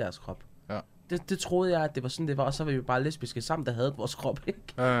kunne lide deres krop. Ja. Det troede jeg, at det var sådan, det var, og så var vi bare lesbiske sammen, der havde vores krop, ikke?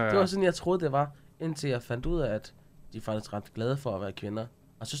 Ja. Det var sådan, jeg troede, det var, indtil jeg fandt ud af, at de faktisk ret glade for at være kvinder.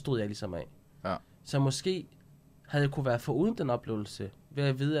 Og så stod jeg ligesom af. Ja. Så måske havde jeg kunne være foruden den oplevelse, ved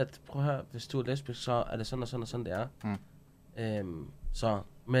at vide, at prøv at høre, hvis du er lesbisk, så er det sådan og sådan og sådan, det er.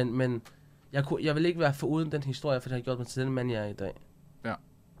 Men jeg vil ikke være foruden den historie, for det har gjort mig til den mand, jeg er i dag. Ja.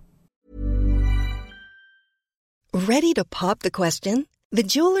 Ready to pop the question? The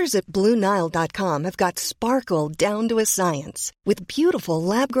jewelers at BlueNile.com have got sparkle down to a science with beautiful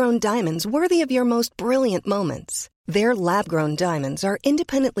lab-grown diamonds worthy of your most brilliant moments. Their lab-grown diamonds are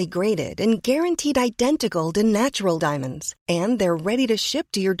independently graded and guaranteed identical to natural diamonds, and they're ready to ship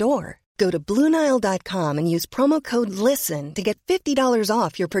to your door. Go to BlueNile.com and use promo code LISTEN to get $50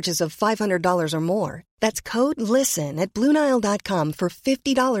 off your purchase of $500 or more. That's code LISTEN at BlueNile.com for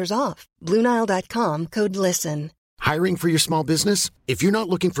 $50 off. BlueNile.com, code LISTEN. Hiring for your small business? If you're not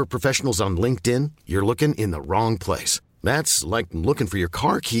looking for professionals on LinkedIn, you're looking in the wrong place. That's like looking for your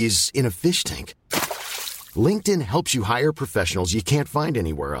car keys in a fish tank. LinkedIn helps you hire professionals you can't find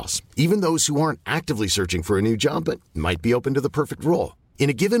anywhere else, even those who aren't actively searching for a new job but might be open to the perfect role. In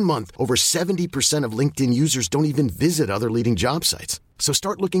a given month, over 70% of LinkedIn users don't even visit other leading job sites. So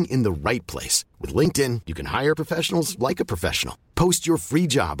start looking in the right place. With LinkedIn, you can hire professionals like a professional. Post your free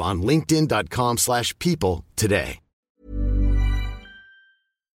job on linkedin.com/people today.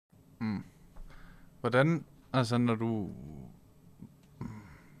 Hvordan, altså når du...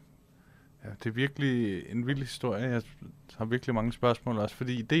 Ja, det er virkelig en vild historie. Jeg har virkelig mange spørgsmål også,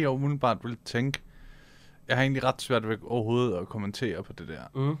 fordi det jeg umiddelbart vil tænke, jeg har egentlig ret svært ved overhovedet at kommentere på det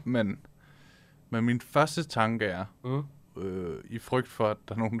der. Men min første tanke er, i frygt for, at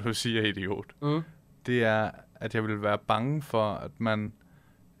der er nogen, der siger idiot, det er, at jeg vil være bange for, at man,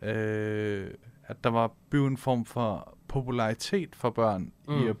 at der var blevet en form for popularitet for børn,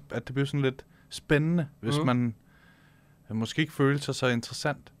 i at det blev sådan lidt spændende, hvis man måske ikke følte sig så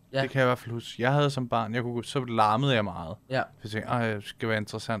interessant. Ja. Det kan jeg i hvert fald huske. Jeg havde som barn, så larmede jeg meget. Ja. Så jeg tænkte, jeg skal være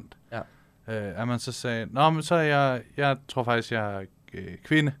interessant. Ja. At man så sagde, men så er jeg tror faktisk, jeg er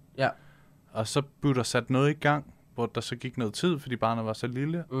kvinde. Ja. Og så blev der sat noget i gang, hvor der så gik noget tid, fordi barnet var så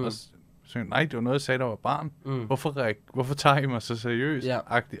lille. Og så nej, det var noget, jeg sagde, der var barn. Hvorfor tager I mig så seriøst? Ja.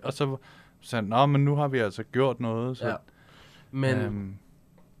 Og så sagde men nu har vi altså gjort noget. Så, men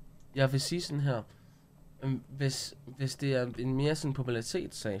jeg vil sige sådan her, hvis det er en mere sådan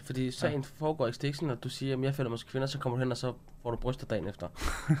popularitetssag, fordi sagen foregår ikke, det er ikke sådan, at du siger, at jeg føler mig som kvinder, så kommer du hen, og så får du bryster dagen efter.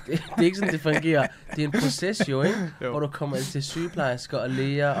 det er ikke sådan, det fungerer. Det er en proces jo, ikke? Hvor du kommer ind til sygeplejersker og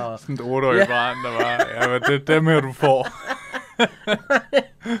læger og... Sådan et 8-årig barn, der var, men det er dem her, du får.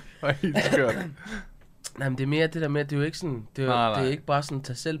 Det var helt skørt. Nej, men det er mere det der med, det er jo ikke sådan, det er ikke bare sådan et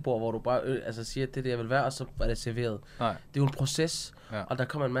tag selvbord, hvor du bare siger, at det er det, jeg vil være, og så er det serveret. Nej. Det er jo en proces, og der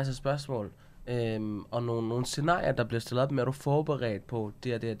kommer en masse spørgsmål. og nogle scenarier, der bliver stillet op med, at du er forberedt på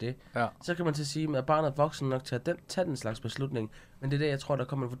det og det og det, så kan man til at sige, at barnet er voksen nok til at tage den slags beslutning. Men det er det, jeg tror, der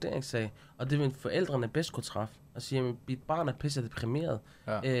kommer en vurderingssag, og det vil forældrene bedst kunne træffe. Og sige, at mit barn er pisse deprimeret.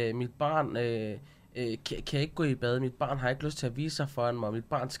 Mit barn kan ikke gå i bad. Mit barn har ikke lyst til at vise sig foran mig. Mit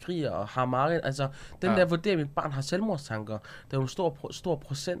barn skriger og har mareridt. Altså, den der vurdering, mit barn har selvmordstanker. Der er jo en stor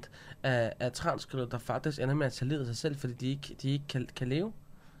procent af transkønnede, der faktisk ender med at tage livet af sig selv, fordi de ikke kan leve.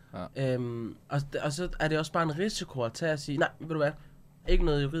 Og så er det også bare en risiko at tage og sige, nej, ved du hvad, ikke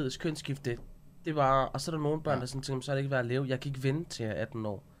noget juridisk kønsskifte. Det var, og så er der nogle børn, der sådan tænker, så er det ikke værd at leve. Jeg kan ikke vente til 18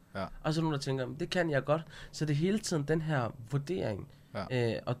 år. Og så er nogen, der tænker, det kan jeg godt. Så det er hele tiden den her vurdering.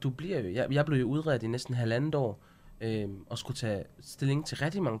 Og du bliver jo, jeg blev jo udredt i næsten 1,5 år, og skulle tage stilling til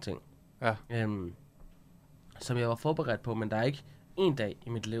rigtig mange ting, som jeg var forberedt på, men der er ikke en dag i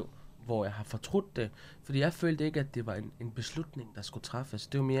mit liv, hvor jeg har fortrudt det, fordi jeg følte ikke, at det var en beslutning, der skulle træffes.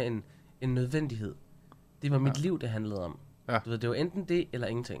 Det var mere en nødvendighed. Det var mit liv, det handlede om. Du ved, det var enten det, eller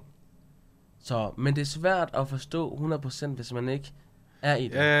ingenting. Så, men det er svært at forstå 100%, hvis man ikke er i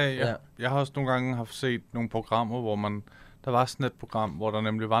det. Ja. Jeg har også nogle gange haft set nogle programmer, hvor der var sådan et program, hvor der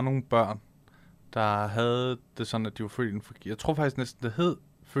nemlig var nogle børn, der havde det sådan, at de var født i den forkerte. Jeg tror faktisk næsten, det hed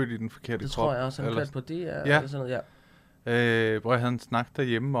født i den forkerte krop. Det tror jeg også, han på det. Eller sådan noget, hvor jeg havde en snak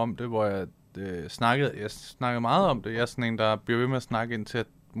derhjemme om det, hvor jeg snakkede meget om det. Jeg er sådan en, der bliver ved med at snakke indtil jeg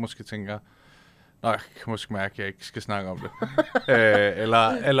måske tænker, jeg kan måske mærke, at jeg ikke skal snakke om det.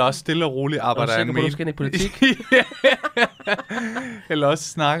 eller også stille og roligt arbejder jeg med. Er du sikker på, at du skal ind i politik? Eller også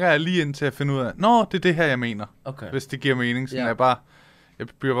snakker jeg lige indtil at finde ud af, det er det her, jeg mener. Okay. Hvis det giver mening, så jeg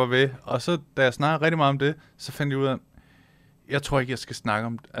bliver bare ved. Og så, da jeg snakker rigtig meget om det, så fandt jeg ud af, jeg tror ikke, jeg skal snakke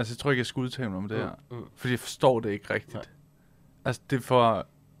om det. Altså, jeg tror ikke, jeg skal udtale mig om det her. Fordi jeg forstår det ikke rigtigt. Nej. Altså, det er for,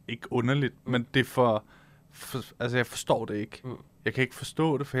 ikke underligt, men det er for altså, jeg forstår det ikke. Jeg kan ikke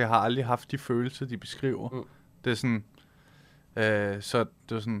forstå det, for jeg har aldrig haft de følelser, de beskriver. Det er sådan, så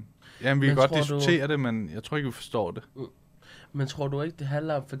det er sådan, jamen vi kan godt diskutere det, men jeg tror ikke, vi forstår det. Men tror du ikke, det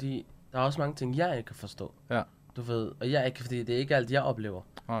handler om, fordi der er også mange ting, jeg ikke kan forstå. Ja. Du ved, og jeg ikke, fordi det er ikke alt, jeg oplever.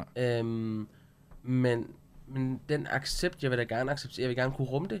 Nej. Men den accept, jeg vil da gerne acceptere, jeg vil gerne kunne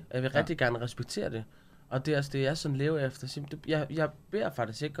rumme det, og jeg vil rigtig gerne respektere det. Og det er altså det, jeg sådan lever efter. Jeg beder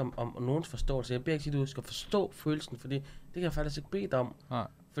faktisk ikke om nogens forståelse. Jeg beder ikke, at du skal forstå følelsen, fordi det kan jeg faktisk ikke bede dig om. Nej.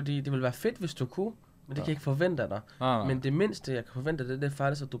 Fordi det ville være fedt, hvis du kunne, men det kan jeg ikke forvente af dig. Nej. Men det mindste, jeg kan forvente af det er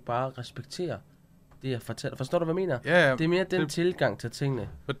faktisk, at du bare respekterer det, jeg fortæller. Forstår du, hvad jeg mener? Ja. Det er mere den tilgang til tingene.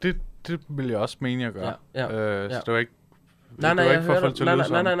 Og det vil jeg også mene, jeg gør. Så det var ikke... Nej,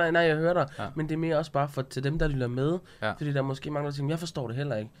 jeg hører dig. Ja. Men det er mere også bare til dem, der lytter med. Ja. Fordi der er måske mange, der tænker, jeg forstår det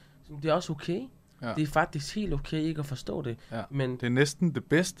heller ikke. Så det er også okay. Ja. Det er faktisk helt okay ikke at forstå det. Ja. Men det er næsten det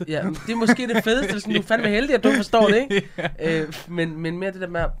bedste. Ja, det er måske det fedeste, hvis du er fandme heldig, at du forstår det, ikke? Men mere det der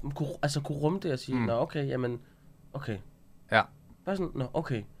med at kunne rumme det og sige, nå okay, jamen, okay. Ja. Bare sådan,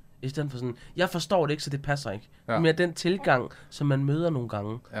 okay. I stedet for sådan, jeg forstår det ikke, så det passer ikke. Ja. Mere den tilgang, som man møder nogle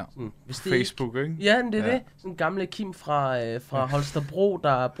gange. Ja. Sådan, hvis det Facebook, ikke? Ja, det er det. Sådan en gamle Kim fra Holstebro,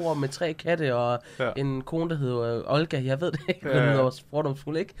 der bor med 3 katte, og en kone, der hedder Olga. Jeg ved det ikke, men det er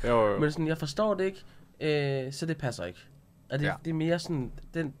fordomsfuld, ikke? Jo. Men sådan, jeg forstår det ikke, så det passer ikke. Og det er mere sådan,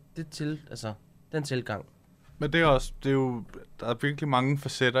 den tilgang. Men det er jo, der er virkelig mange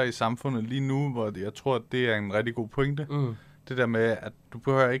facetter i samfundet lige nu, hvor jeg tror, at det er en rigtig god pointe. Det der med, at du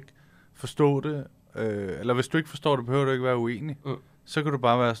behøver ikke forstå det, eller hvis du ikke forstår det, behøver du ikke være uenig. Så kan du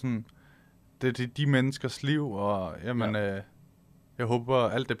bare være sådan, det er de menneskers liv, og jamen, jeg håber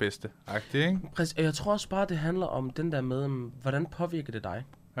alt det bedste. Ikke? Præcis, og jeg tror også bare, det handler om den der med, hvordan påvirker det dig?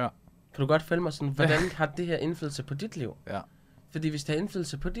 Ja. Kan du godt følge mig sådan, hvordan har det her indflydelse på dit liv? Ja. Fordi hvis det har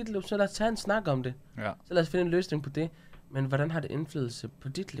indflydelse på dit liv, så lad os tage en snak om det. Ja. Så lad os finde en løsning på det. Men hvordan har det indflydelse på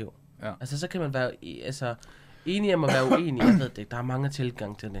dit liv? Ja. Altså, så kan man være... enige om at være uenige, jeg ved det. Der er mange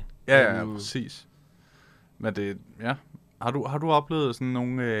tilgang til det. Ja, præcis. Men det, Har du oplevet sådan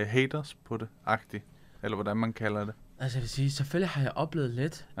nogle haters på det, agtigt? Eller hvordan man kalder det? Altså jeg vil sige, selvfølgelig har jeg oplevet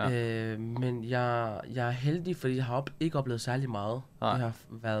lidt, men jeg er heldig, fordi jeg har ikke oplevet særlig meget. Nej. Det har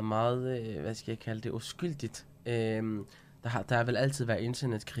været meget, hvad skal jeg kalde det, uskyldigt. Der har vel altid været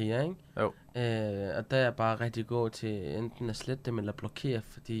internetkriger, ikke? Jo. Og der er jeg bare rigtig god til enten at slette dem eller blokere,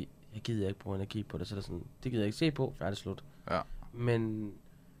 fordi jeg gider ikke bruge energi på det, så det er sådan, det gider jeg ikke se på, færdig slut. Ja. Men...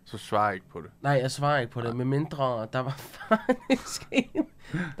 Så svarer ikke på det? Nej, jeg svarer ikke på det, med mindre, der var faktisk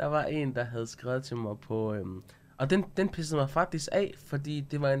en, der havde skrevet til mig på... og den pissede mig faktisk af, fordi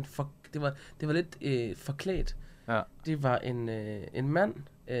det var det var lidt forklædt. Ja. Det var en mand,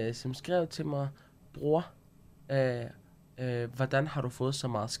 som skrev til mig, bror, hvordan har du fået så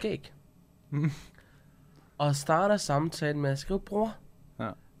meget skæg? Og starter samtalen med at skrive, bror.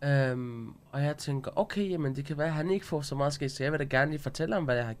 Ja. Og jeg tænker, okay, jamen det kan være, at han ikke får så meget skæg, så jeg vil da gerne lige fortælle ham,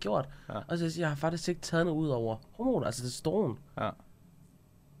 hvad jeg har gjort. Ja. Og så siger jeg har faktisk ikke taget noget ud over hormoner, altså testosteron. Ja.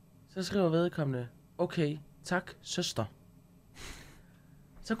 Så skriver vedkommende, okay, tak, søster.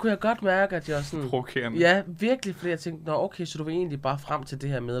 Så kunne jeg godt mærke, at jeg var sådan... Provokerende. Ja, virkelig, fordi jeg tænkte, nå okay, så du vil egentlig bare frem til det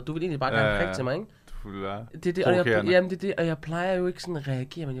her med, og du vil egentlig bare gerne prikke til mig, ikke? Det er det, og jeg plejer jo ikke sådan at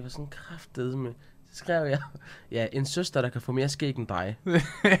reagere, men jeg var sådan kraftedeme. Så skrev jeg, ja, en søster, der kan få mere skæg end dig.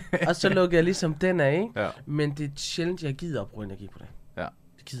 Og så lukkede jeg ligesom den af, ikke? Ja. Men det er sjældent, jeg gider at bruge energi på det. Ja.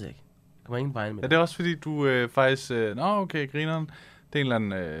 Det gider jeg ikke. Jeg kommer ingen vej med det. Ja, det er også fordi, du faktisk... okay, grineren. Det er en eller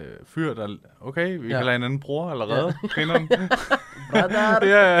anden fyr, der... Okay, vi kalder hinanden bror allerede. Ja. Grineren.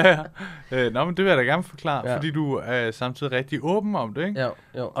 ja. Nå, men det vil jeg da gerne forklare, fordi du er samtidig rigtig åben om det, ikke?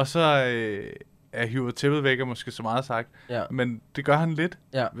 Jo. Og så er hiver tæppet væk, og måske så meget sagt. Ja. Men det gør han lidt.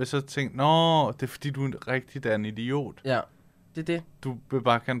 Ja. Hvis så tænker, nå, det er fordi, du er rigtig en idiot. Ja, det er det. Du vil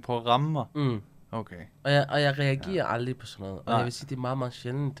bare gerne prøve at ramme mig. Mm. Okay. Og jeg reagerer aldrig på sådan noget. Og jeg vil sige, det er meget, meget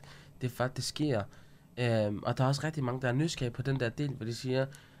sjældent, det faktisk sker. Og der er også rigtig mange, der er nysgerrige på den der del, hvor de siger,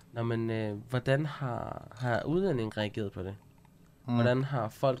 hvordan har udlændingen reageret på det? Hvordan har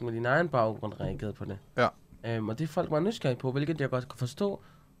folk med din egen baggrund reageret på det? Ja. Og det er folk meget nysgerrige på, hvilket jeg godt kan forstå,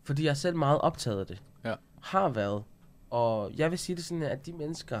 fordi jeg er selv meget optaget af det. Ja. Har været. Og jeg vil sige det sådan, at de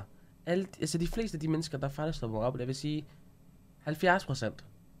mennesker, de fleste af de mennesker, der faktisk står mig op, jeg vil sige 70%,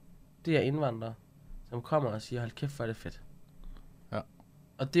 det er indvandrere, som kommer og siger, hold kæft, hvor er det fedt. Ja.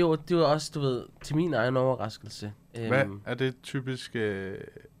 Og det er jo også, du ved, til min egen overraskelse. Hvad er det typisk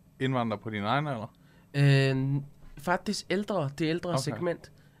indvandrere på din egen alder? Faktisk ældre, det ældre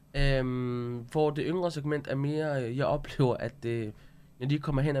segment. Hvor det yngre segment er mere, jeg oplever, at når de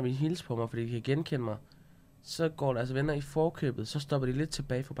kommer hen og vil hilse på mig, fordi de kan genkende mig, så går der altså venner i forkøbet, så stopper de lidt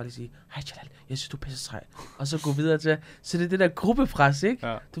tilbage for bare lige at sige, hej Jalal, jeg synes du er pisse sej, og så gå videre til, så det er det der gruppepres, ikke?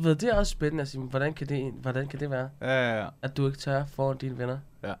 Ja. Du ved, det er også spændende at sige, hvordan kan det være? Ja. At du ikke tør foran dine venner?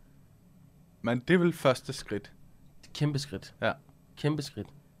 Ja. Men det er vel første skridt? Kæmpe skridt. Ja. Kæmpe skridt.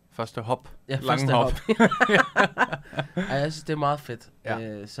 Første hop. Ja, første hop. Ej, jeg synes, det er meget fedt.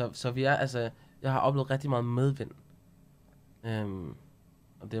 Ja. Så vi er, altså, jeg har oplevet rigtig meget medvind.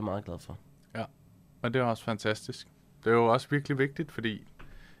 Og det er jeg meget glad for. Ja, og det er også fantastisk. Det er jo også virkelig vigtigt, fordi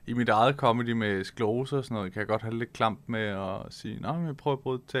i mit eget comedy med sklerose og sådan noget, kan jeg godt have lidt klamt med at sige, men jeg prøver at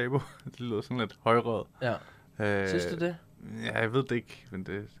bryde tabu. Det lyder sådan lidt højrød. Ja. Synes du det? Ja, jeg ved det ikke, men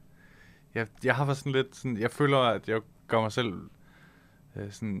det... Jeg har været sådan lidt sådan... Jeg føler, at jeg gør mig selv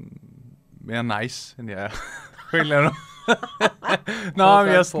sådan mere nice, end jeg er. På en eller anden men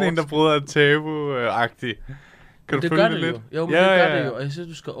jeg er sådan en, der bryder tabu-agtig. Kan du følge det lidt? Jo, men det gør det jo, og jeg synes,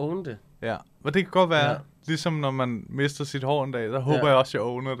 du skal own det. Ja, og det kan godt være, ligesom når man mister sit hår en dag, så håber jeg også, jeg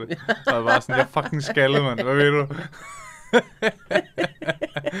owner det. Så er bare sådan, jeg fucking skaldet, mand. Hvad ved du?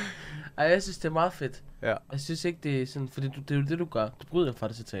 Ej, jeg synes, det er meget fedt. Ja. Jeg synes ikke, det er sådan, fordi det er jo det, du gør. Du bryder fra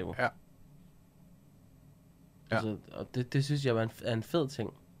det til tabu. Ja. Altså, og det synes jeg er en fed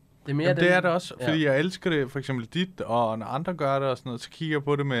ting. Det er mere det er det også, fordi jeg elsker det, for eksempel dit, og når andre gør det og sådan noget, så kigger jeg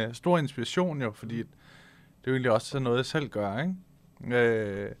på det med stor inspiration jo, fordi det er jo egentlig også sådan noget, jeg selv gør, ikke?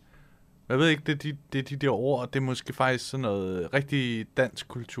 Jeg ved ikke, det er de der ord, og det er måske faktisk sådan noget rigtig dansk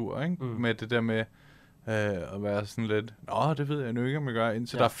kultur, ikke? Med det der med at være sådan lidt, det ved jeg nu ikke, om jeg gør,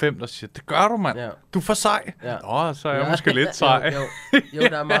 indtil der er 5, der siger, det gør du, mand, du er for sej. Ja. Så er jeg måske lidt sej. jo,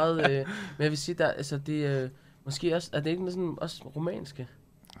 der er meget, men jeg vil sige, der, altså det måske også, er det ikke sådan også romanske?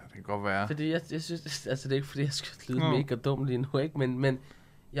 Ja, det kan godt være. Fordi jeg synes, altså det er ikke fordi, jeg skal lyde mega dum lige nu, ikke? Men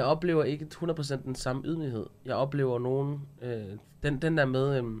jeg oplever ikke 100% den samme ydmyghed. Jeg oplever nogen, den der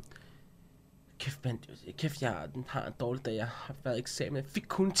med, kæft, jeg har en dårlig dag, jeg har været eksamen, jeg fik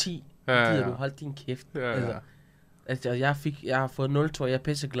kun 10, gider du holde din kæft. Altså, jeg har fået 0, jeg er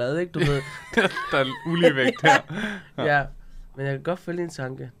pisse glad, ikke? Du ved. Der er uligevægt her. Ja, men jeg kan godt følge en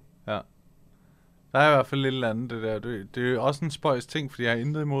tanke. Ja. Der er i hvert fald lidt eller andet, det der. Det er jo også en spøjs ting, fordi jeg har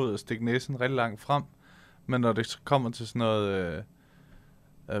intet imod at stikke næsen rigtig langt frem. Men når det kommer til sådan noget...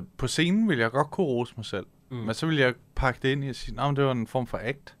 på scenen vil jeg godt kunne rose mig selv. Men så vil jeg pakke det ind i og sige, det var en form for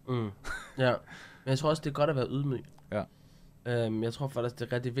act. Ja, men jeg tror også, det er godt at være ydmyg. Ja. Jeg tror faktisk, det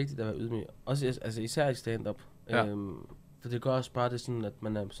er rigtig vigtigt at være ydmyg. Også altså, især i stand-up. Ja. For det gør også bare det sådan, at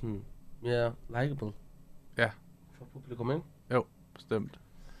man er sådan mere likeable. Ja. For publikum, ikke? Jo, bestemt.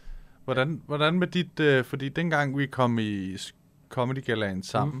 Hvordan med dit... fordi dengang vi kom i Comedy Galaen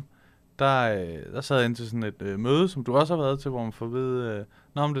sammen, der sad jeg ind til sådan et møde, som du også har været til, hvor man får at vide,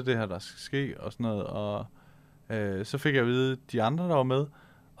 om det er det her, der skal ske, og sådan noget. Og så fik jeg at vide, de andre, der var med,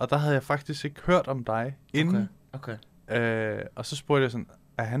 og der havde jeg faktisk ikke hørt om dig inden. Okay. Og så spurgte jeg sådan,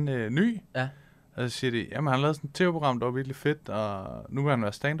 er han ny? Ja. Og så siger de, jamen han har lavet sådan et tv-program, der var virkelig fedt, og nu vil han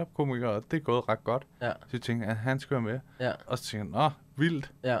være stand-up-komiker, og det er gået ret godt. Ja. Så jeg tænkte, at han skal være med. Ja. Og så tænkte jeg,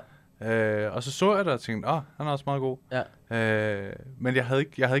 vildt. Ja. Og så jeg det og tænkte, han er også meget god. Ja. Men jeg havde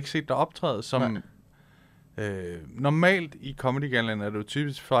ikke set dig optræde som... normalt i Comedy Galaen er det jo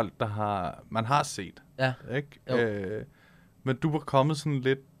typisk folk, man har set. Ja. Ikke? Men du var kommet sådan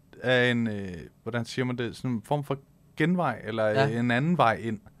lidt af en, hvordan siger man det, sådan en form for genvej, eller en anden vej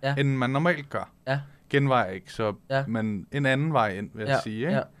ind, end man normalt gør. Ja. Genvej ikke, så, men en anden vej ind, vil jeg sige.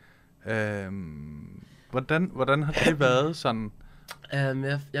 Ikke? Ja. Hvordan har det været sådan?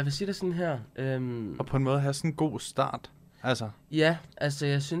 Jeg vil sige det sådan her. Og på en måde have sådan en god start. Altså. Ja, altså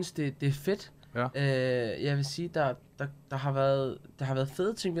jeg synes, det er fedt. Ja. Jeg vil sige, der har været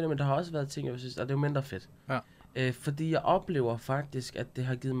fede ting ved det, men der har også været ting, jeg synes, og det er jo mindre fedt. Ja. Fordi jeg oplever faktisk, at det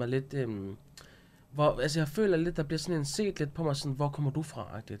har givet mig lidt... jeg føler lidt, der bliver sådan en set lidt på mig, sådan, hvor kommer du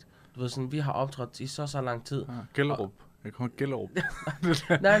fra-agtigt? Du ved sådan, vi har optrådt i så lang tid. Ja, Gellerup. Jeg kommer Gellerup.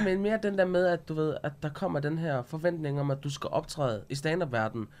 Nej, men mere den der med, at du ved, at der kommer den her forventning om, at du skal optræde i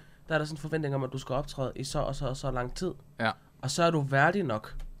stand-up-verdenen. Der er der sådan en forventning om, at du skal optræde i så lang tid. Ja. Og så er du værdig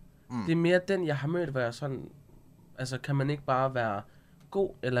nok. Det er mere den, jeg har mødt, hvor jeg sådan... Altså, kan man ikke bare være god,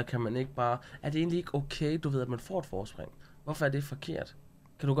 eller kan man ikke bare... Er det egentlig ikke okay, du ved, at man får et forspring? Hvorfor er det forkert?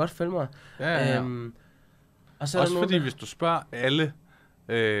 Kan du godt følge mig? Ja. Og så også fordi, hvis du spørger alle,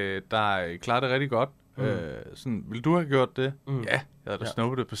 der klarer det rigtig godt, sådan, vil du have gjort det? Ja, jeg havde da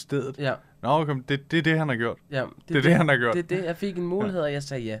snuppet det på stedet. Ja. Nå, okay, det er det, han har gjort. Ja, det han har gjort. Det er det, jeg fik en mulighed, og jeg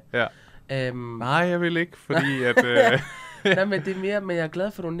sagde ja. Nej, jeg vil ikke, fordi at... Nej, men det er mere, men jeg er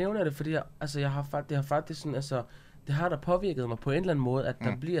glad for, at du nævner det, fordi det har faktisk sådan, altså, det har da påvirket mig på en eller anden måde, at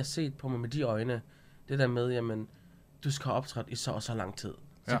der bliver set på mig med de øjne, det der med, jamen, du skal have optrådt i så lang tid,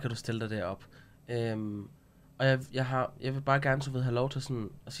 så kan du stille dig derop. Og jeg vil bare gerne, så ved, have lov til sådan,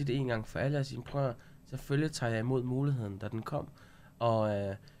 at sige det en gang for alle, og sige, prøv at, selvfølgelig tager jeg imod muligheden, da den kom,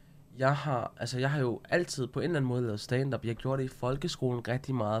 og jeg har jo altid på en eller anden måde lavet stand-up. Jeg gjorde det i folkeskolen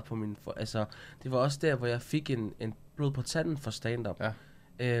rigtig meget på min... det var også der, hvor jeg fik en blod på tanden for stand-up.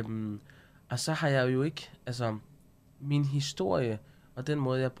 Ja. Og så har jeg jo ikke... Altså, min historie og den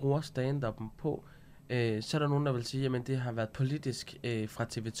måde, jeg bruger stand-up'en på, så er der nogen, der vil sige, jamen det har været politisk fra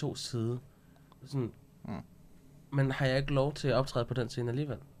TV2's side. Sådan, men har jeg ikke lov til at optræde på den scene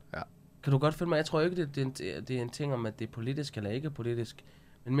alligevel? Ja. Kan du godt følge mig? Jeg tror ikke, det er en ting om, at det er politisk eller ikke politisk.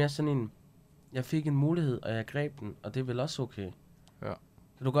 Men mere sådan en, jeg fik en mulighed, og jeg greb den, og det er vel også okay. Ja.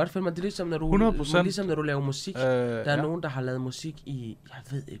 Kan du godt følge mig? Det er ligesom, når du laver musik. Der er nogen, der har lavet musik i, jeg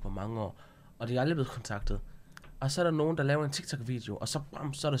ved ikke hvor mange år, og de er aldrig blevet kontaktet. Og så er der nogen, der laver en TikTok-video, og så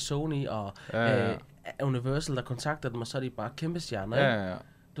er der Sony og Universal, der kontakter dem, og så er de bare kæmpe stjerner. Ja.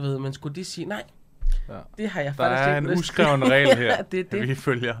 Du ved, men skulle de sige, nej, det har jeg faktisk ikke. Der er en uskreven regel her, det, vi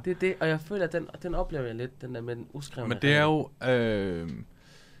følger. Det er det, og jeg føler, at den oplever jeg lidt, den der med den uskrevne regel. Men det er jo...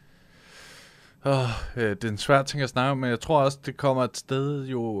 det er en svær ting at snakke om, men jeg tror også, det kommer et sted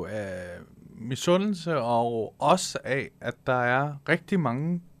jo af misundelse, og også af, at der er rigtig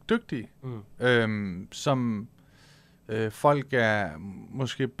mange dygtige, som folk er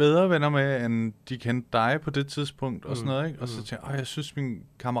måske bedre venner med, end de kendte dig på det tidspunkt, og sådan noget, ikke? Og så tænker jeg, jeg synes, min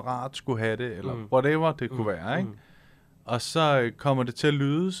kammerat skulle have det, eller whatever det kunne være, ikke? Og så kommer det til at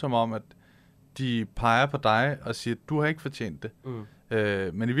lyde, som om, at de peger på dig og siger, du har ikke fortjent det.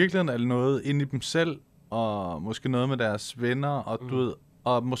 Men i virkeligheden er det noget inde i dem selv, og måske noget med deres venner, og du ved,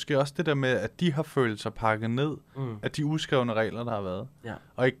 og måske også det der med, at de har følt sig pakket ned af de uskrevne regler, der har været,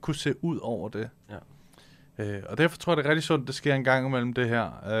 og ikke kunne se ud over det. Ja. Og derfor tror jeg, det er rigtig sundt, det sker en gang imellem det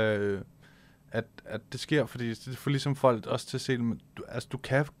her, at det sker, fordi det får ligesom folk også til at se, altså du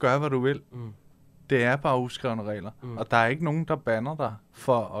kan gøre, hvad du vil. Det er bare uskrevne regler, og der er ikke nogen, der banner dig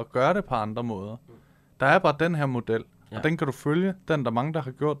for at gøre det på andre måder. Der er bare den her model, og den kan du følge, den der mange, der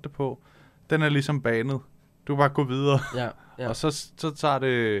har gjort det på, den er ligesom banet. Du kan bare gå videre, og så tager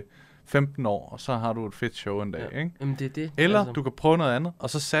det 15 år, og så har du et fedt show en dag, ikke? Jamen, det er det. Eller altså, du kan prøve noget andet, og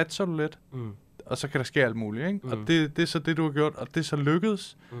så satser du lidt, og så kan der ske alt muligt, ikke? Og det er så det, du har gjort, og det er så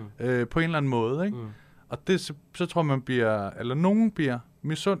lykkedes på en eller anden måde, ikke? Og det, så tror man nogen bliver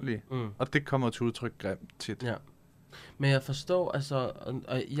misundelige, og det kommer til udtryk grimt tit. Ja. Men jeg forstår, altså,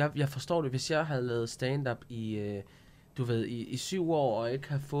 og jeg forstår det, hvis jeg havde lavet stand-up i 7 år, og ikke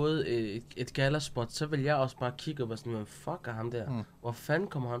have fået et gallaspot, så vil jeg også bare kigge op og sådan, fuck er ham der? Hvor fanden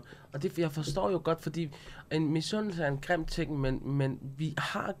kommer han? Og det, jeg forstår jo godt, fordi en misundelse er en grim ting, men vi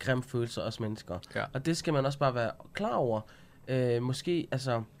har grimme følelser, os mennesker. Ja. Og det skal man også bare være klar over. Måske,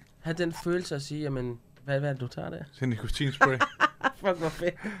 altså, have den følelse at sige, jamen, hvad er det, du tager der? Det er nikotinspray. Fuck, hvor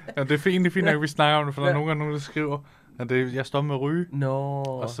fedt. Ja, det er fint nok, at vi snakker om det, for der er nogen, der skriver, Jeg står med at ryge.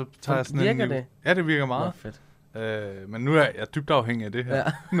 Og så tager jeg sådan virker det? Ja, det virker meget. Fedt. Men nu er jeg dybt afhængig af det her. Ja.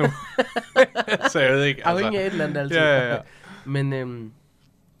 Nu. Så jeg ved ikke. Afhængig af et eller andet altid. Ja. Men,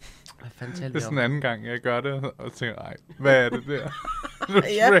 hvad fanden talte vi om? Det er sådan en anden gang, jeg gør det, og tænker, nej, hvad er det der?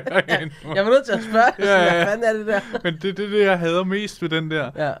 Jeg var nødt til at spørge, hvad fanden er det der? Men det er det, jeg hader mest ved den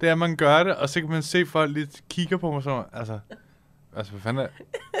der. Ja. Det er, at man gør det, og så kan man se folk lidt kigger på mig, så altså, hvad fanden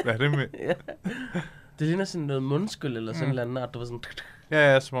hvad er det med? Det ligner sådan noget mundskyld, eller sådan noget andet, at du var sådan...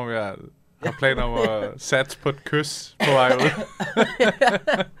 Ja, som om jeg har planer om at satse på et kys på vej ud.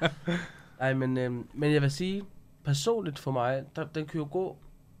 Ej, men jeg vil sige, personligt for mig, den kan jo gå,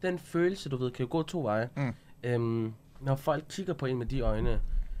 den følelse, du ved, kan jo gå 2 veje. Når folk kigger på en med de øjne.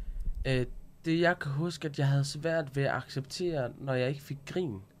 Det jeg kan huske, at jeg havde svært ved at acceptere, når jeg ikke fik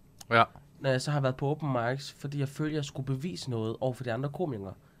grin. Ja. Når jeg så har været på open mics, fordi jeg følte, at jeg skulle bevise noget over for de andre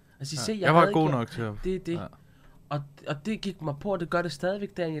komikere. Altså, se, jeg var god nok til at... Det. Ja. Og det gik mig på, og det gør det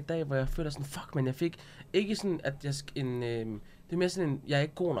stadigvæk der i dag, hvor jeg føler sådan, fuck, men jeg fik ikke sådan, at jeg det er mere sådan en, jeg er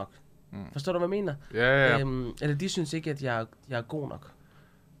ikke god nok. Forstår du, hvad jeg mener? Ja. Eller de synes ikke, at jeg er god nok.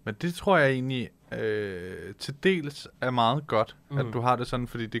 Men det tror jeg egentlig til dels er meget godt, at du har det sådan,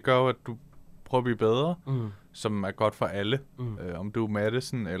 fordi det gør jo, at du prøver at blive bedre, som er godt for alle. Om du er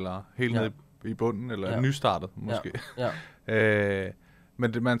Madison, eller helt nede i bunden, eller nystartet måske. Ja.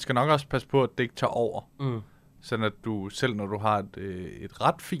 Men man skal nok også passe på, at det ikke tager over. Sådan at du, selv når du har et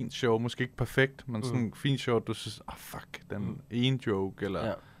ret fint show, måske ikke perfekt, men sådan et fint show, du synes, fuck, den ene joke, eller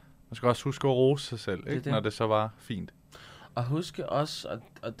man skal også huske at rose sig selv, ikke? Når det så var fint. Og huske også,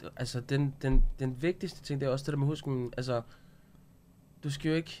 altså den vigtigste ting, det er også det der med at huske, altså, du skal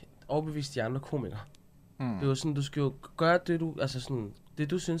jo ikke overbevise de andre komikere. Det er jo sådan, du skal jo gøre det,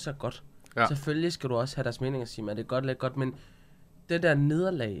 det du synes er godt. Ja. Selvfølgelig skal du også have deres mening og sige, at det er godt eller ikke godt, men det der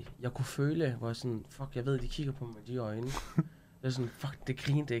nederlag, jeg kunne føle, hvor sådan, fuck, jeg ved, de kigger på mig med de øjne. Det er sådan, fuck, det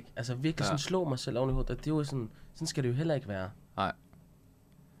grinte ikke. Altså virkelig sådan slå mig selv oven i hovedet, og det er jo sådan skal det jo heller ikke være.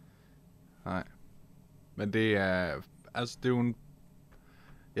 Nej. Men det er, altså det er jo en,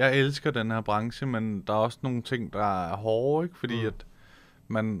 jeg elsker den her branche, men der er også nogle ting, der er hårde, ikke? Fordi at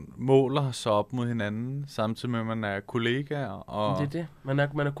man måler sig op mod hinanden, samtidig med, at man er kollegaer. Og det er det.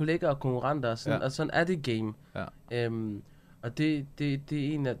 Man er kollegaer og konkurrenter, og sådan er det game. Ja. Og det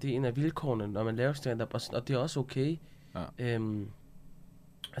er en af vilkårene, når man laver stand-up, og det er også okay. Ja.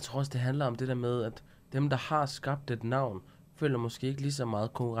 Jeg tror også, det handler om det der med, at dem, der har skabt et navn, føler måske ikke lige så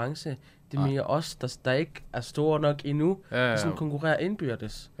meget konkurrence. Det er mere os, der ikke er store nok endnu, der sådan konkurrerer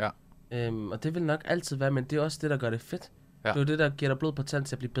indbyrdes. Ja. Og det vil nok altid være, men det er også det, der gør det fedt. Ja. Det er jo det, der giver dig blod på tand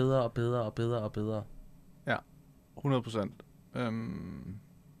til at blive bedre og bedre og bedre og bedre. Ja, 100%.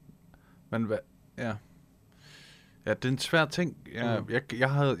 Men hvad? Ja. Ja, det er en svær ting.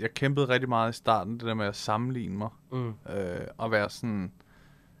 Jeg kæmpede rigtig meget i starten, det der med at sammenligne mig. Og være sådan,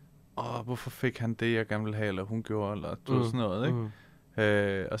 hvorfor fik han det, jeg gerne ville have, eller hun gjorde, eller sådan noget,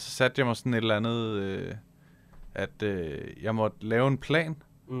 ikke? Og så satte jeg mig sådan et eller andet, at jeg måtte lave en plan,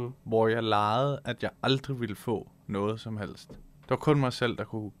 hvor jeg legede, at jeg aldrig ville få noget som helst. Det var kun mig selv, der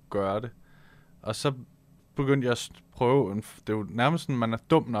kunne gøre det. Og så begyndte jeg at prøve, det er jo nærmest sådan, man er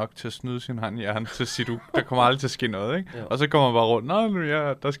dum nok til at snyde sin egen hjerne, til at sige, der kommer aldrig til at ske noget, ikke? Jo. Og så kommer man bare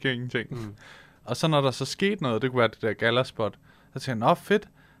rundt, der sker ingenting. Og så når der så skete noget, det kunne være det der gallaspot, så tænkte jeg, fedt,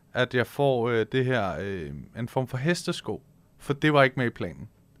 at jeg får det her, en form for hestesko, for det var ikke med i planen.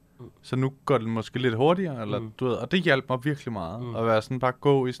 Så nu går det måske lidt hurtigere, eller du ved, og det hjalp mig virkelig meget, at være sådan, bare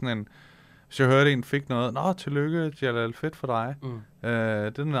gå i sådan en, hvis jeg hørte en fik noget, tillykke, det er fedt for dig,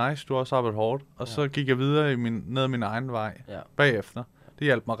 det er nice, du har også arbejdet hårdt, og så gik jeg videre ned ad min egen vej, bagefter. Det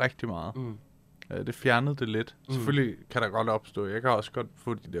hjalp mig rigtig meget. Det fjernede det lidt. Selvfølgelig kan der godt opstå, jeg kan også godt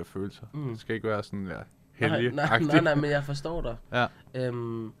få de der følelser. Det skal ikke være sådan, heldig-agtigt. Nej, men jeg forstår dig. Ja.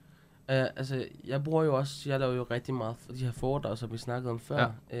 Altså, jeg laver jo rigtig meget for de her foredrag, som vi snakkede om før,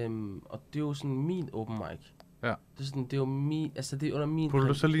 og det er jo sådan min open mic. Ja. Det er sådan, det er jo min, altså det er under min... Bruger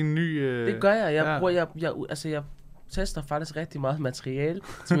du så lige en ny... Det gør jeg. Jeg tester faktisk rigtig meget materiale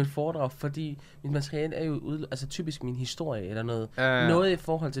til mit foredrag, fordi mit materiale er jo typisk min historie, eller noget. Noget i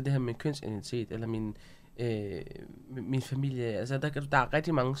forhold til det her med kønsidentitet, eller min familie. Altså, der er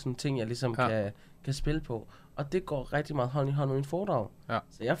rigtig mange sådan ting, jeg ligesom kan spille på. Og det går rigtig meget hånd i hånd med min foredrag. Ja.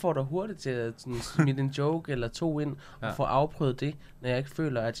 Så jeg får da hurtigt til at smide en joke eller 2 ind, og få afprøvet det, når jeg ikke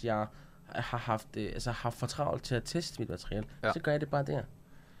føler, at jeg har haft for travlt til at teste mit materiale. Så gør jeg det bare der.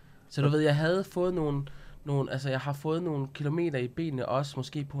 Så du ved, jeg havde fået jeg har fået nogle kilometer i benene, også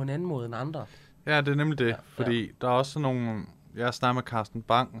måske på en anden måde end andre. Ja, det er nemlig det. Fordi der er også nogle... Jeg snakker med Carsten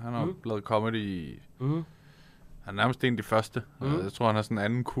Bang, han har lavet comedy han er nærmest en af de første. Jeg tror, han har sådan en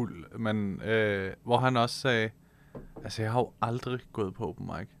anden kul. Men hvor han også sagde, Altså, jeg har jo aldrig gået på open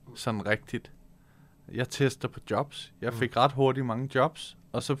mic. Sådan rigtigt. Jeg tester på jobs. Jeg fik ret hurtigt mange jobs,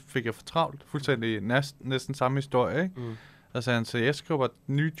 og så fik jeg for travlt. Fuldstændig næsten samme historie, ikke? Altså, så jeg skriver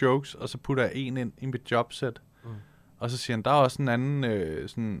nye jokes, og så putter jeg en ind i mit jobsæt. Og så siger han, der er også en anden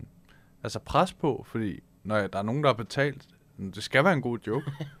sådan, altså pres på, fordi når der er nogen, der har betalt, det skal være en god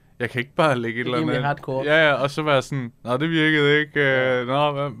joke. Jeg kan ikke bare lægge et eller andet. Hardcore. Ja, og så være sådan, nå, det virkede ikke.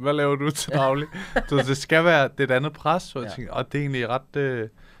 Hvad laver du til daglig? Så det skal være det et andet pres, så jeg tænker, og det er egentlig ret, det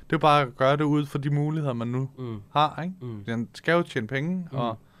er bare at gøre det ud for de muligheder, man nu har, ikke? Den skal jo tjene penge,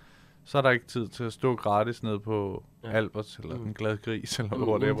 og så er der ikke tid til at stå gratis nede på Albert, eller Den Glade Gris, eller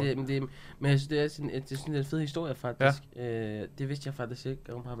whatever. Men jeg synes, det er sådan en fed historie, faktisk. Ja. Det vidste jeg faktisk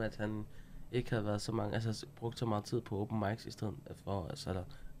ikke om ham, at han ikke havde været så mange, altså brugt så meget tid på open mics i stedet for, altså eller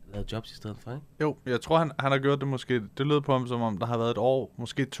lavet jobs i stedet for, ikke? Jo, jeg tror, han har gjort det måske, det lød på ham, som om der har været et år,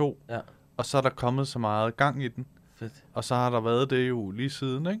 måske 2, og så er der kommet så meget gang i den. Fedt. Og så har der været det jo lige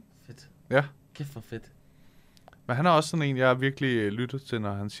siden, ikke? Fedt. Ja. Kæft for fedt. Men han er også sådan en, jeg virkelig lytter til,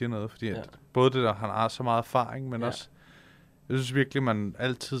 når han siger noget, fordi at både det der, han har så meget erfaring, men også, jeg synes virkelig, man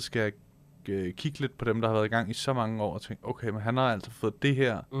altid skal kigge lidt på dem, der har været i gang i så mange år, og tænke, okay, men han har altså fået det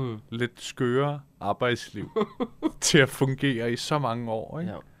her lidt skøre arbejdsliv til at fungere i så mange år,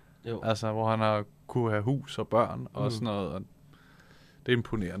 ikke? Jo. Altså, hvor han har kunne have hus og børn og sådan noget, og det er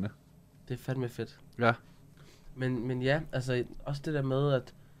imponerende. Det er fandme fedt. Ja. Men ja, altså også det der med,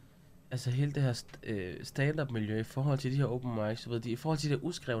 at altså hele det her stand-up-miljø i forhold til de her open mics, i forhold til de her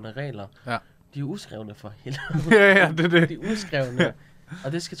uskrevne regler, de er uskrevne for helvede. ja, det er det. De er uskrevne.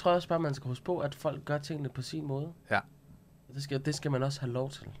 Og det tror jeg også bare, man skal huske på, at folk gør tingene på sin måde. Ja. Og det skal man også have lov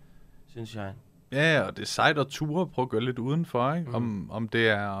til, synes jeg. Ja, og det er sejt at ture prøve at gøre lidt udenfor, ikke? Om det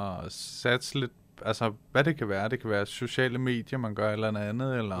er at satse lidt, altså hvad det kan være. Det kan være sociale medier, man gør eller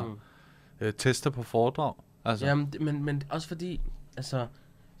andet, eller tester på foredrag. Altså. Jamen, men også fordi, altså,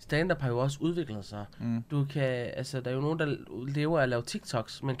 stand-up har jo også udviklet sig. Du kan, altså, der er jo nogen, der lever af at lave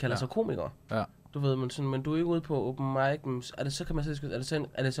TikToks, men kalder sig komikere. Ja. Du ved, men du er ikke ude på open mic, er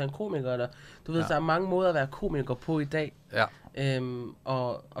det så en komiker, eller? Du ved, der er mange måder at være komiker på i dag. Ja.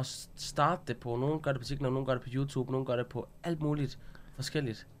 Og starte det på. Nogen gør det på TikTok, nogen gør det på YouTube, nogen gør det på alt muligt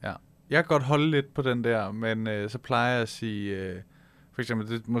forskelligt. Ja. Jeg kan godt holde lidt på den der, men så plejer jeg at sige, for eksempel,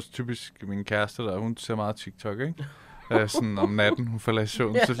 det er måske typisk min kæreste, der hun ser meget TikTok, ikke? Sådan om natten, hun falder i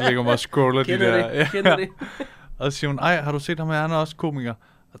søvn, så ligger mig og scroller de der. Kender det. Og så siger hun, ej, har du set ham her? Han er også komiker.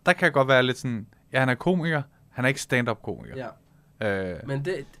 Og der kan jeg godt være lidt sådan, ja, han er komiker, han er ikke stand-up-komiker. Ja. Men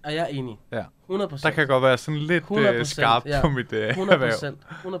det er jeg enig. Ja. 100%. Der kan godt være sådan lidt skarpt på mit erhverv.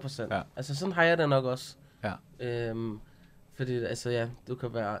 100%. Ja. Altså sådan har jeg det nok også. Ja. Fordi altså ja, du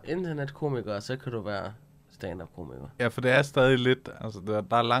kan være internetkomiker, og så kan du være stand-up-komiker. Ja, for det er stadig lidt, altså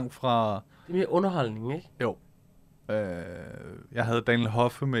der er langt fra... Det er mere underholdning, ikke? Jo. Jeg havde Daniel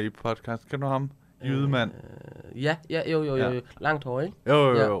Hoffe med i podcast. Kan du ham? Jydemand. Jo. Langt hår, ikke?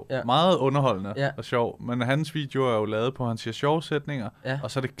 Jo. Ja. Meget underholdende og sjov. Men hans video er jo lavet på, han siger sjove sætninger,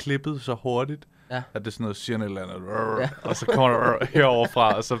 og så er det klippet så hurtigt, at det er sådan noget, siger han et eller andet, og så kommer der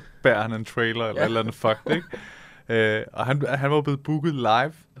heroverfra, og så bærer han en trailer eller et eller andet fucked, ikke? Og han var blevet booket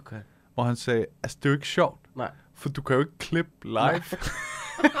live, hvor han sagde, altså det er jo ikke sjovt, for du kan jo ikke klippe live.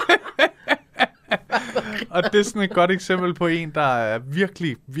 Og det er sådan et godt eksempel på en, der er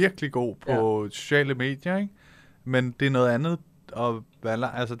virkelig, virkelig god på sociale medier, ikke? Men det er noget andet, og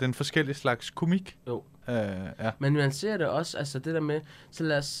altså det er en forskellig slags komik. Jo. Men man ser det også, altså det der med, så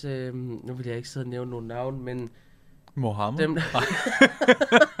lad os, nu vil jeg ikke sidde og nævne nogen navn, men... Mohammed? Dem,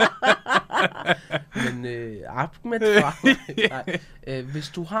 men Ahmed fra... hvis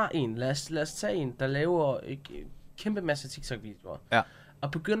du har en, lad os tage en, der laver en kæmpe masse TikTok-videoer,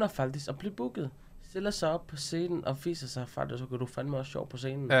 og begynder faktisk at blive booket, stiller sig op på scenen og viser sig faktisk, så kan du fandme også sjov på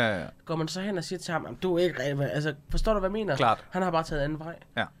scenen. Ja. Går man så hen og siger til ham, du er ikke rigtig, altså forstår du, hvad jeg mener? Klart. Han har bare taget anden vej.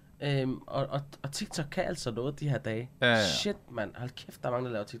 Ja. Og TikTok kan altså noget de her dage. Ja. Shit, mand. Hold kæft, der er mange,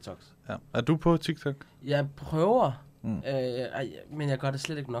 der laver TikToks. Ja. Er du på TikTok? Jeg prøver, men jeg gør det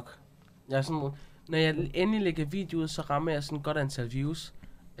slet ikke nok. Jeg er sådan, når jeg endelig lægger video ud, så rammer jeg sådan godt antal views,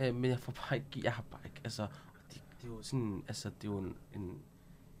 men jeg får bare ikke, jeg har bare ikke, altså, det er jo sådan, altså, det er jo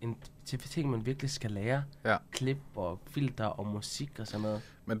en ting, man virkelig skal lære. Ja. Klip og filter og musik og sådan noget.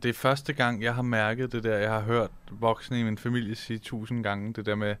 Men det er første gang, jeg har mærket det der. Jeg har hørt voksne i min familie sige 1000 gange det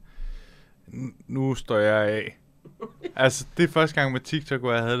der med, nu står jeg af. Altså, det er første gang med TikTok,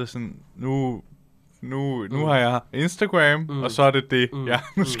 hvor jeg havde det sådan, nu har jeg Instagram, og så er det det. Ja,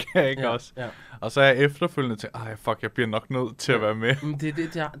 nu skal jeg ikke også. Ja. Og så er jeg efterfølgende til, jeg bliver nok nødt til at være med.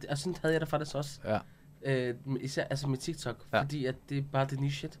 Og sådan havde jeg det faktisk også. Ja. Især altså med TikTok, fordi at det er bare det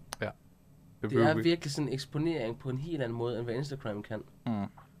nye shit. Ja. Det er virkelig sådan en eksponering på en helt anden måde, end hvad Instagram kan.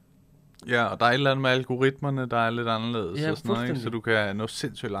 Ja, og der er et eller andet med algoritmerne, der er lidt anderledes. Ja, og sådan noget, ikke? Så du kan nå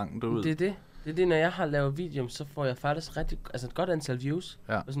sindssygt langt ud. Det er det, når jeg har lavet video, så får jeg faktisk et godt antal views.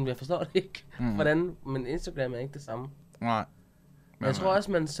 Ja. Og sådan, jeg forstår det ikke, hvordan, men Instagram er ikke det samme. Nej. Men jeg tror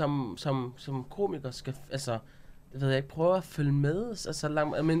også, man som komiker skal, altså, det ved jeg ikke, prøve at følge med, altså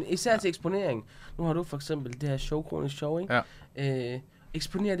langt, men især til eksponering. Nu har du for eksempel det her show, Kronisk Show, ikke? Ja.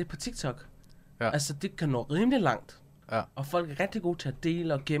 Eksponere det på TikTok. Ja. Altså, det kan nå rimelig langt. Ja. Og folk er rigtig gode til at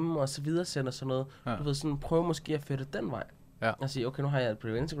dele og gemme og så videre, sende og sådan noget. Ja. Du ved, sådan, prøve måske at føre det den vej. Ja. Og sige, okay, nu har jeg det på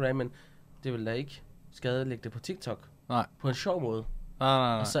Instagram, men det vil da ikke skade at lægge det på TikTok. Nej. På en sjov måde.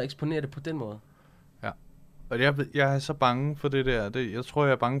 Nej. Og så eksponere det på den måde. Ja. Og jeg er så bange for det der. Jeg tror,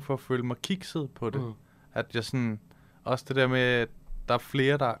 jeg er bange for at føle mig kikset på det. At jeg sådan... Også det der med, at der er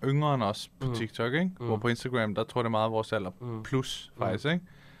flere, der er yngre end os på TikTok, ikke? Hvor på Instagram, der tror jeg, det er meget vores alder plus, faktisk, ikke?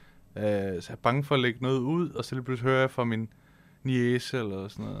 Så jeg er bange for at lægge noget ud, og så lige pludselig hører jeg fra min niece eller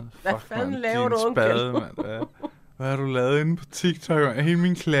sådan noget. Hvad fanden laver du, onkel? Hvad har du lavet inde på TikTok? Hele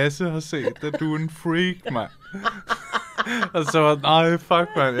min klasse har set, at du er en freak, mand. Og så var nej,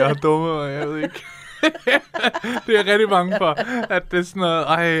 fuck, mand, jeg er dumme, jeg ved ikke. Det er jeg rigtig bange for, at det er sådan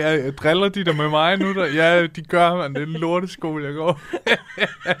noget, driller de der med mig nu? Der? Ja, de gør, man. Det er en lorteskole, jeg går.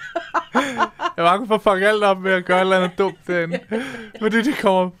 Jeg er bange for at fuck alt op med at gøre et eller andet dumt derinde. Men det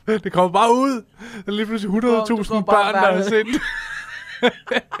kommer bare ud. Der er lige pludselig 100.000 børn, der har set det.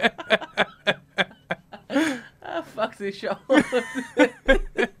 Fuck, det er sjovt.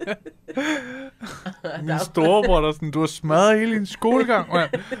 Min storebror, der sådan, du har smadret hele din skolegang, mand.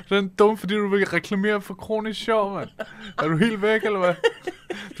 Så er det dumt, fordi du vil reklamere for Kronisk Show, mand. Er du helt væk, eller hvad?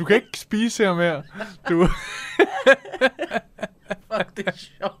 Du kan ikke spise her mere. Fuck, det er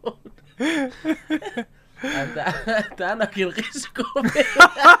sjovt. Ja, der er nok en risiko med.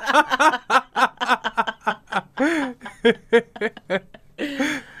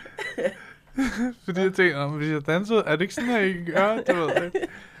 Fordi jeg tænker, hvis jeg dansede, er det ikke sådan her, I gør? Du ved,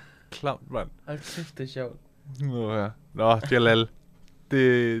 klamt, mand. Hold kæft, det er sjovt. Nå, Jalal.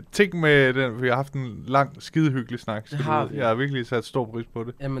 Tænk med den, vi har haft en lang, skidehyggelig snak. Det har vi. Jeg har virkelig sat stor pris på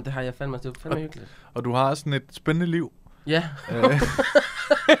det. Jamen, det har jeg fandme. Det er fandme hyggeligt. Og du har sådan et spændende liv. Ja.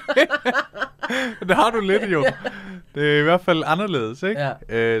 Det har du lidt jo. Det er i hvert fald anderledes, ikke? Ja.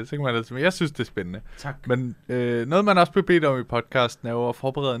 Så kan man altså, men jeg synes, det er spændende. Tak. Men noget, man også bliver bedt om i podcasten, er jo at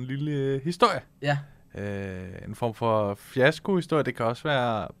forberede en lille historie. Ja. En form for fiasko-historie. Det kan også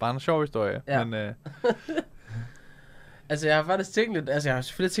være bare en sjov historie. Ja. Men, altså, jeg har faktisk tænkt lidt, jeg har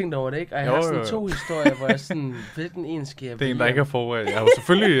selvfølgelig tænkt over det, ikke? Og jeg har sådan 2 historier, hvor jeg sådan, hvilken en skal jeg Det er en, der ikke er forberedt. Jeg har jo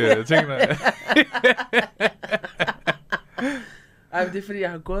selvfølgelig tænkt mig. Ej, men det er fordi,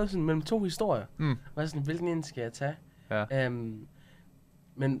 jeg har gået sådan mellem 2 historier. Hvor jeg sådan, hvilken en skal jeg tage? Ja.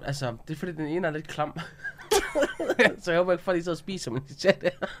 Men altså, det er fordi, den ene er lidt klam. Så jeg håber ikke, folk I så spiser, men de chat der.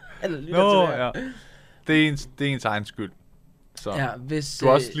 Ja. Det er ens egen skyld. Så ja, du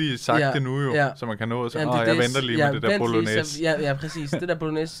har også lige sagt det nu jo, så man kan nå at sige, jeg venter lige med det der bolognese. Ja, præcis. Det der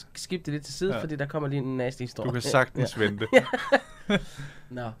bolognese, skib det lidt til side, fordi der kommer lige en nasty historie. Du kan sagtens vente.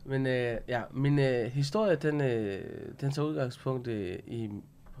 Nå, men min historie, den tager udgangspunkt i,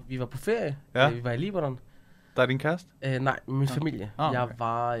 vi var på ferie, vi var i Libanon. Der er din kæreste? Nej, min familie. Okay. Jeg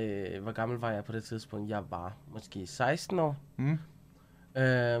var, hvor gammel var jeg på det tidspunkt? Jeg var måske 16 år.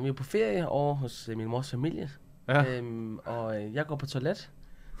 Vi var på ferie over hos min mors familie. Ja. Og jeg går på toilet.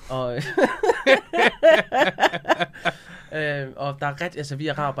 Og, og der er altså vi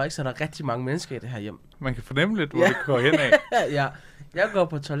er araber, ikke, så der er rigtig mange mennesker i det her hjem. Man kan fornemme lidt, hvor det går hen af. Ja, jeg går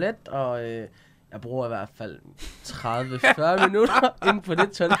på toilet, og jeg bruger i hvert fald 30-40 minutter inde på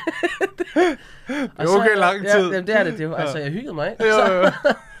det toilet. Det er okay lang tid. Ja, det er det. Det er, altså, jeg hyggede mig, ikke? Jo.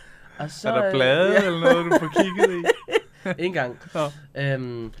 Og så, er der blade eller noget, du får kigget i? En gang.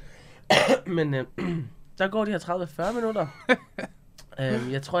 Men der går de her 30-40 minutter.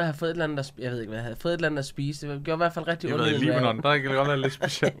 Jeg tror, jeg har fået et eller andet, jeg ved ikke, hvad jeg havde fået et eller andet at spise. Det gjorde i hvert fald rigtig ondt. Jeg ved, i Libanon, der kan godt være lidt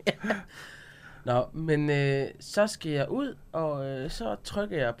specielt. Nå, men så skal jeg ud, og så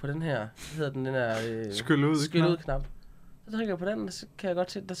trykker jeg på den her, den her skyld ud knap. Så trykker jeg på den, og så kan jeg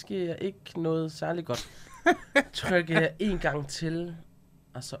godt se, at der sker ikke noget særligt godt. Trykker jeg en gang til,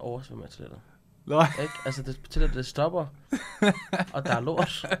 og så oversvømmer jeg toilettet. Nej. Ikke? Altså, det stopper, og der er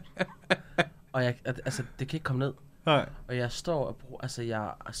lort. Og det kan ikke komme ned. Nej. Og jeg står og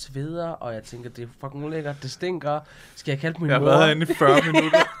jeg sveder, og jeg tænker, det er fucking ulækkert, det stinker. Skal jeg kalde min mor? Jeg har været herinde i 40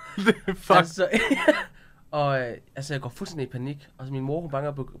 minutter. Det er fuck. Jeg går fuldstændig i panik. Og så min mor, hun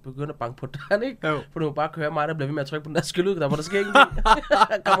begynder at banke på døren, ikke? Jo. For hun bare kan høre mig, der bliver ved med at trykke på den der skyld ud, der hvor der sker ingenting.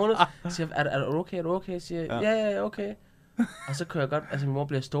 Kommer hun ud og siger, er du okay, siger jeg, ja, okay. Og så kunne jeg godt, altså min mor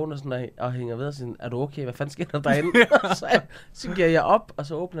bliver stående sådan og hænger ved og siger, er du okay, hvad fanden sker der derinde? så giver jeg op, og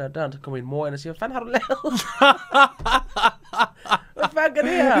så åbner jeg døren, så kommer min mor ind og siger, hvad fanden har du lavet? Hvad fanden gør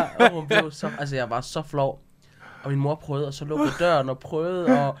det her? Og hun blev så, altså jeg var så flov. Og min mor prøvede at så lukke døren og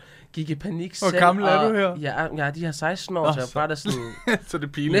prøvede og gik i panik selv. Hvor gammel er du her? Jeg er de her 16 år, så jeg var der sådan... så det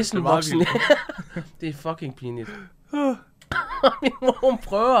er pinligt. Næsten voksen. Det er fucking pinligt. Og min mor, hun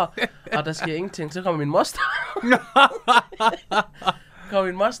prøver, og der sker ingenting. Så kommer min moster. Kommer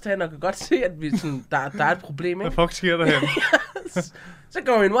min moster hen og kan godt se, at vi sådan, der er et problem, ikke? Hvad fuck sker der her? Så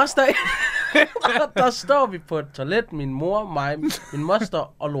kommer min moster ind. Og der står vi på et toilet, min mor, mig, min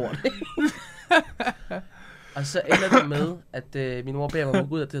moster og lort. Og så ender det med, at min mor beder mig at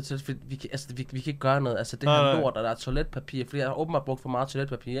gå ud af det toilet, fordi vi kan ikke gøre noget. Altså det her lort, og der er toiletpapir, fordi jeg har åbenbart brugt for meget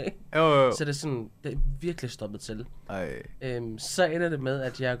toiletpapir, ikke? Jo. Så det er sådan, det er virkelig stoppet til. Så ender det med,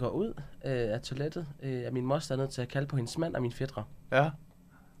 at jeg går ud af toilettet, at min moster er nødt til at kalde på hendes mand og min fætre. Ja.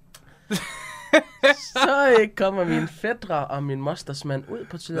 Så kommer min fætre og min mosters mand ud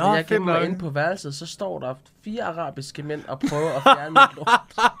på toilettet. Jeg gemmer mig inde på værelset, så står der 4 arabiske mænd og prøver at fjerne mit lort.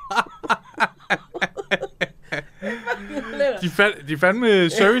 De fandme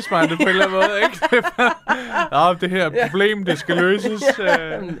service-minded på en eller anden måde, ikke? Nå, det her problem, det skal løses. Det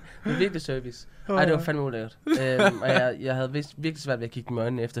er virkelig service. Ej, det var fandme ulækkert. Og jeg havde virkelig svært ved at kigge med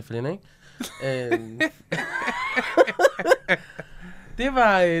øjnene efterfølgende, ikke? Det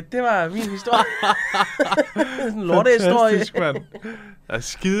var min historie. Sådan en lortehistorie. Fantastisk, mand. Det er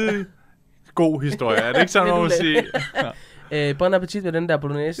skide god historie. Er det ikke sådan, man må sige? Bon appetit med den der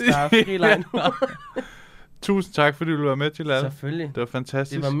bolognese, der er fri line. Tusind tak, fordi du ville være med til det. Selvfølgelig. Det var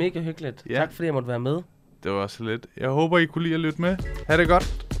fantastisk. Det var mega hyggeligt. Ja. Tak, fordi jeg måtte være med. Det var så lidt. Jeg håber, I kunne lide at lytte med. Ha' det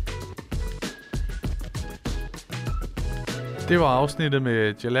godt. Det var afsnittet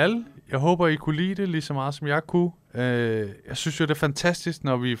med Jalal. Jeg håber, I kunne lide det lige så meget, som jeg kunne. Jeg synes jo, det er fantastisk,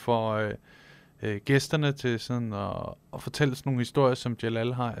 når vi får gæsterne til sådan at fortælle sådan nogle historier, som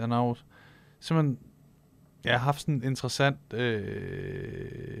Jalal har. Han har jo simpelthen haft sådan en interessant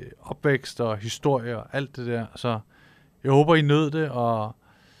opvækst og historie og alt det der. Så jeg håber, I nød det. Og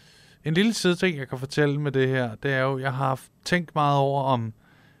en lille sideting, jeg kan fortælle med det her, det er jo, jeg har tænkt meget over, om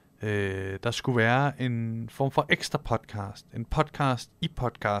der skulle være en form for ekstra podcast. En podcast i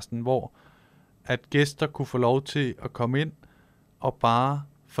podcasten, hvor at gæster kunne få lov til at komme ind og bare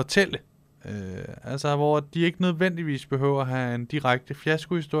fortælle. Altså, hvor de ikke nødvendigvis behøver at have en direkte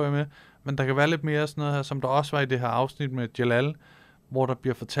fiaskohistorie med, men der kan være lidt mere sådan noget her, som der også var i det her afsnit med Jalal, hvor der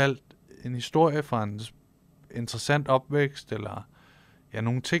bliver fortalt en historie fra en interessant opvækst, eller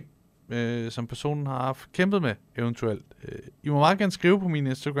nogle ting, som personen har haft kæmpet med, eventuelt. I må meget gerne skrive på min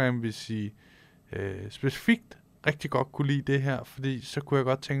Instagram, hvis I specifikt rigtig godt kunne lide det her, fordi så kunne jeg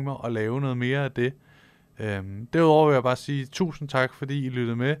godt tænke mig at lave noget mere af det. Derudover vil jeg bare sige tusind tak, fordi I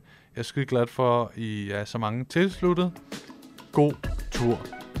lyttede med. Jeg er skide glad for, at I er så mange tilsluttet. God tur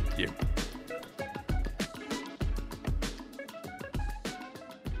hjem.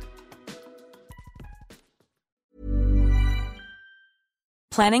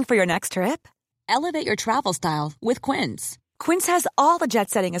 Planning for your next trip? Elevate your travel style with Quince. Quince has all the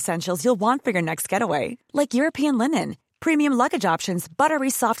jet-setting essentials you'll want for your next getaway, like European linen, premium luggage options, buttery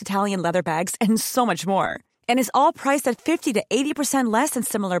soft Italian leather bags, and so much more. And is all priced at 50 to 80% less than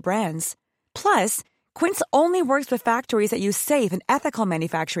similar brands. Plus, Quince only works with factories that use safe and ethical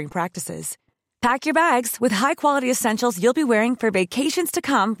manufacturing practices. Pack your bags with high-quality essentials you'll be wearing for vacations to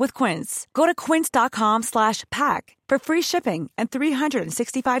come with Quince. Go to quince.com/pack for free shipping and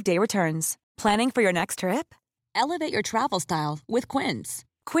 365-day returns. Planning for your next trip? Elevate your travel style with Quince.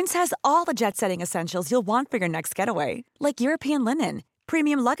 Quince has all the jet-setting essentials you'll want for your next getaway, like European linen,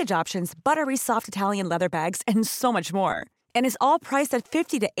 premium luggage options, buttery soft Italian leather bags, and so much more. And is all priced at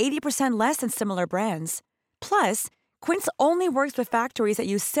 50 to 80% less than similar brands. Plus, Quince only works with factories that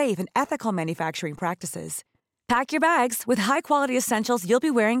use safe and ethical manufacturing practices. Pack your bags with high-quality essentials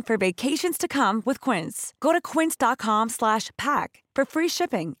you'll be wearing for vacations to come with Quince. Go to quince.com/pack for free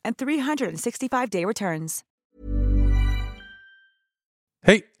shipping and 365-day returns.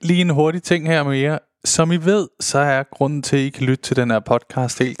 Hey, lige en hurtig ting her med jer. Som I ved, så er grunden til, at I kan lytte til den her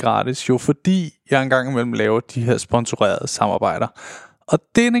podcast helt gratis, jo fordi jeg engang imellem laver de her sponsorerede samarbejder. Og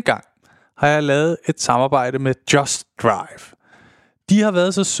denne gang har jeg lavet et samarbejde med Just Drive. De har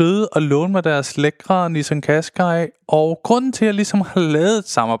været så søde at låne mig deres lækre Nissan Qashqai, og grunden til, at jeg ligesom har lavet et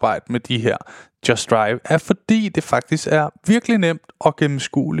samarbejde med de her Just Drive, er fordi det faktisk er virkelig nemt og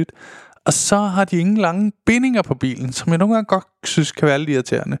gennemskueligt. Og så har de ingen lange bindinger på bilen, som jeg nogle gange godt synes kan være lidt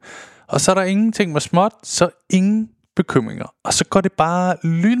irriterende. Og så er der ingenting med småt, så ingen bekymringer. Og så går det bare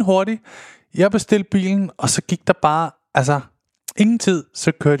lynhurtigt. Jeg bestilte bilen, og så gik der bare ingen tid,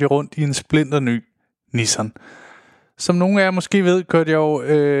 så kørte jeg rundt i en splinter ny Nissan. Som nogle af jer måske ved, kørte jeg jo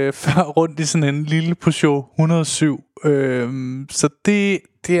før rundt i sådan en lille Peugeot 107. Så det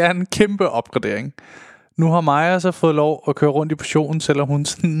er en kæmpe opgradering. Nu har Maja så fået lov at køre rundt i Peugeoten, selvom hun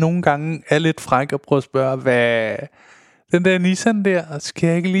sådan nogle gange er lidt fræk og prøver at spørge, hvad den der Nissan der, skal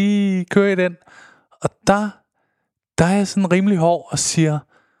jeg ikke lige køre i den? Og der er jeg sådan rimelig hård og siger,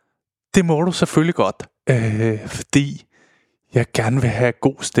 det må du selvfølgelig godt, fordi jeg gerne vil have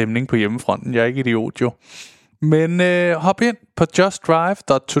god stemning på hjemmefronten. Jeg er ikke idiot jo. Men hop ind på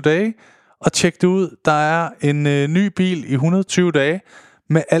justdrive.today og tjek det ud. Der er en ny bil i 120 dage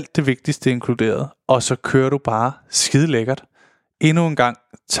med alt det vigtigste inkluderet. Og så kører du bare skide lækkert. Endnu en gang,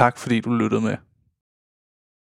 tak fordi du lyttede med.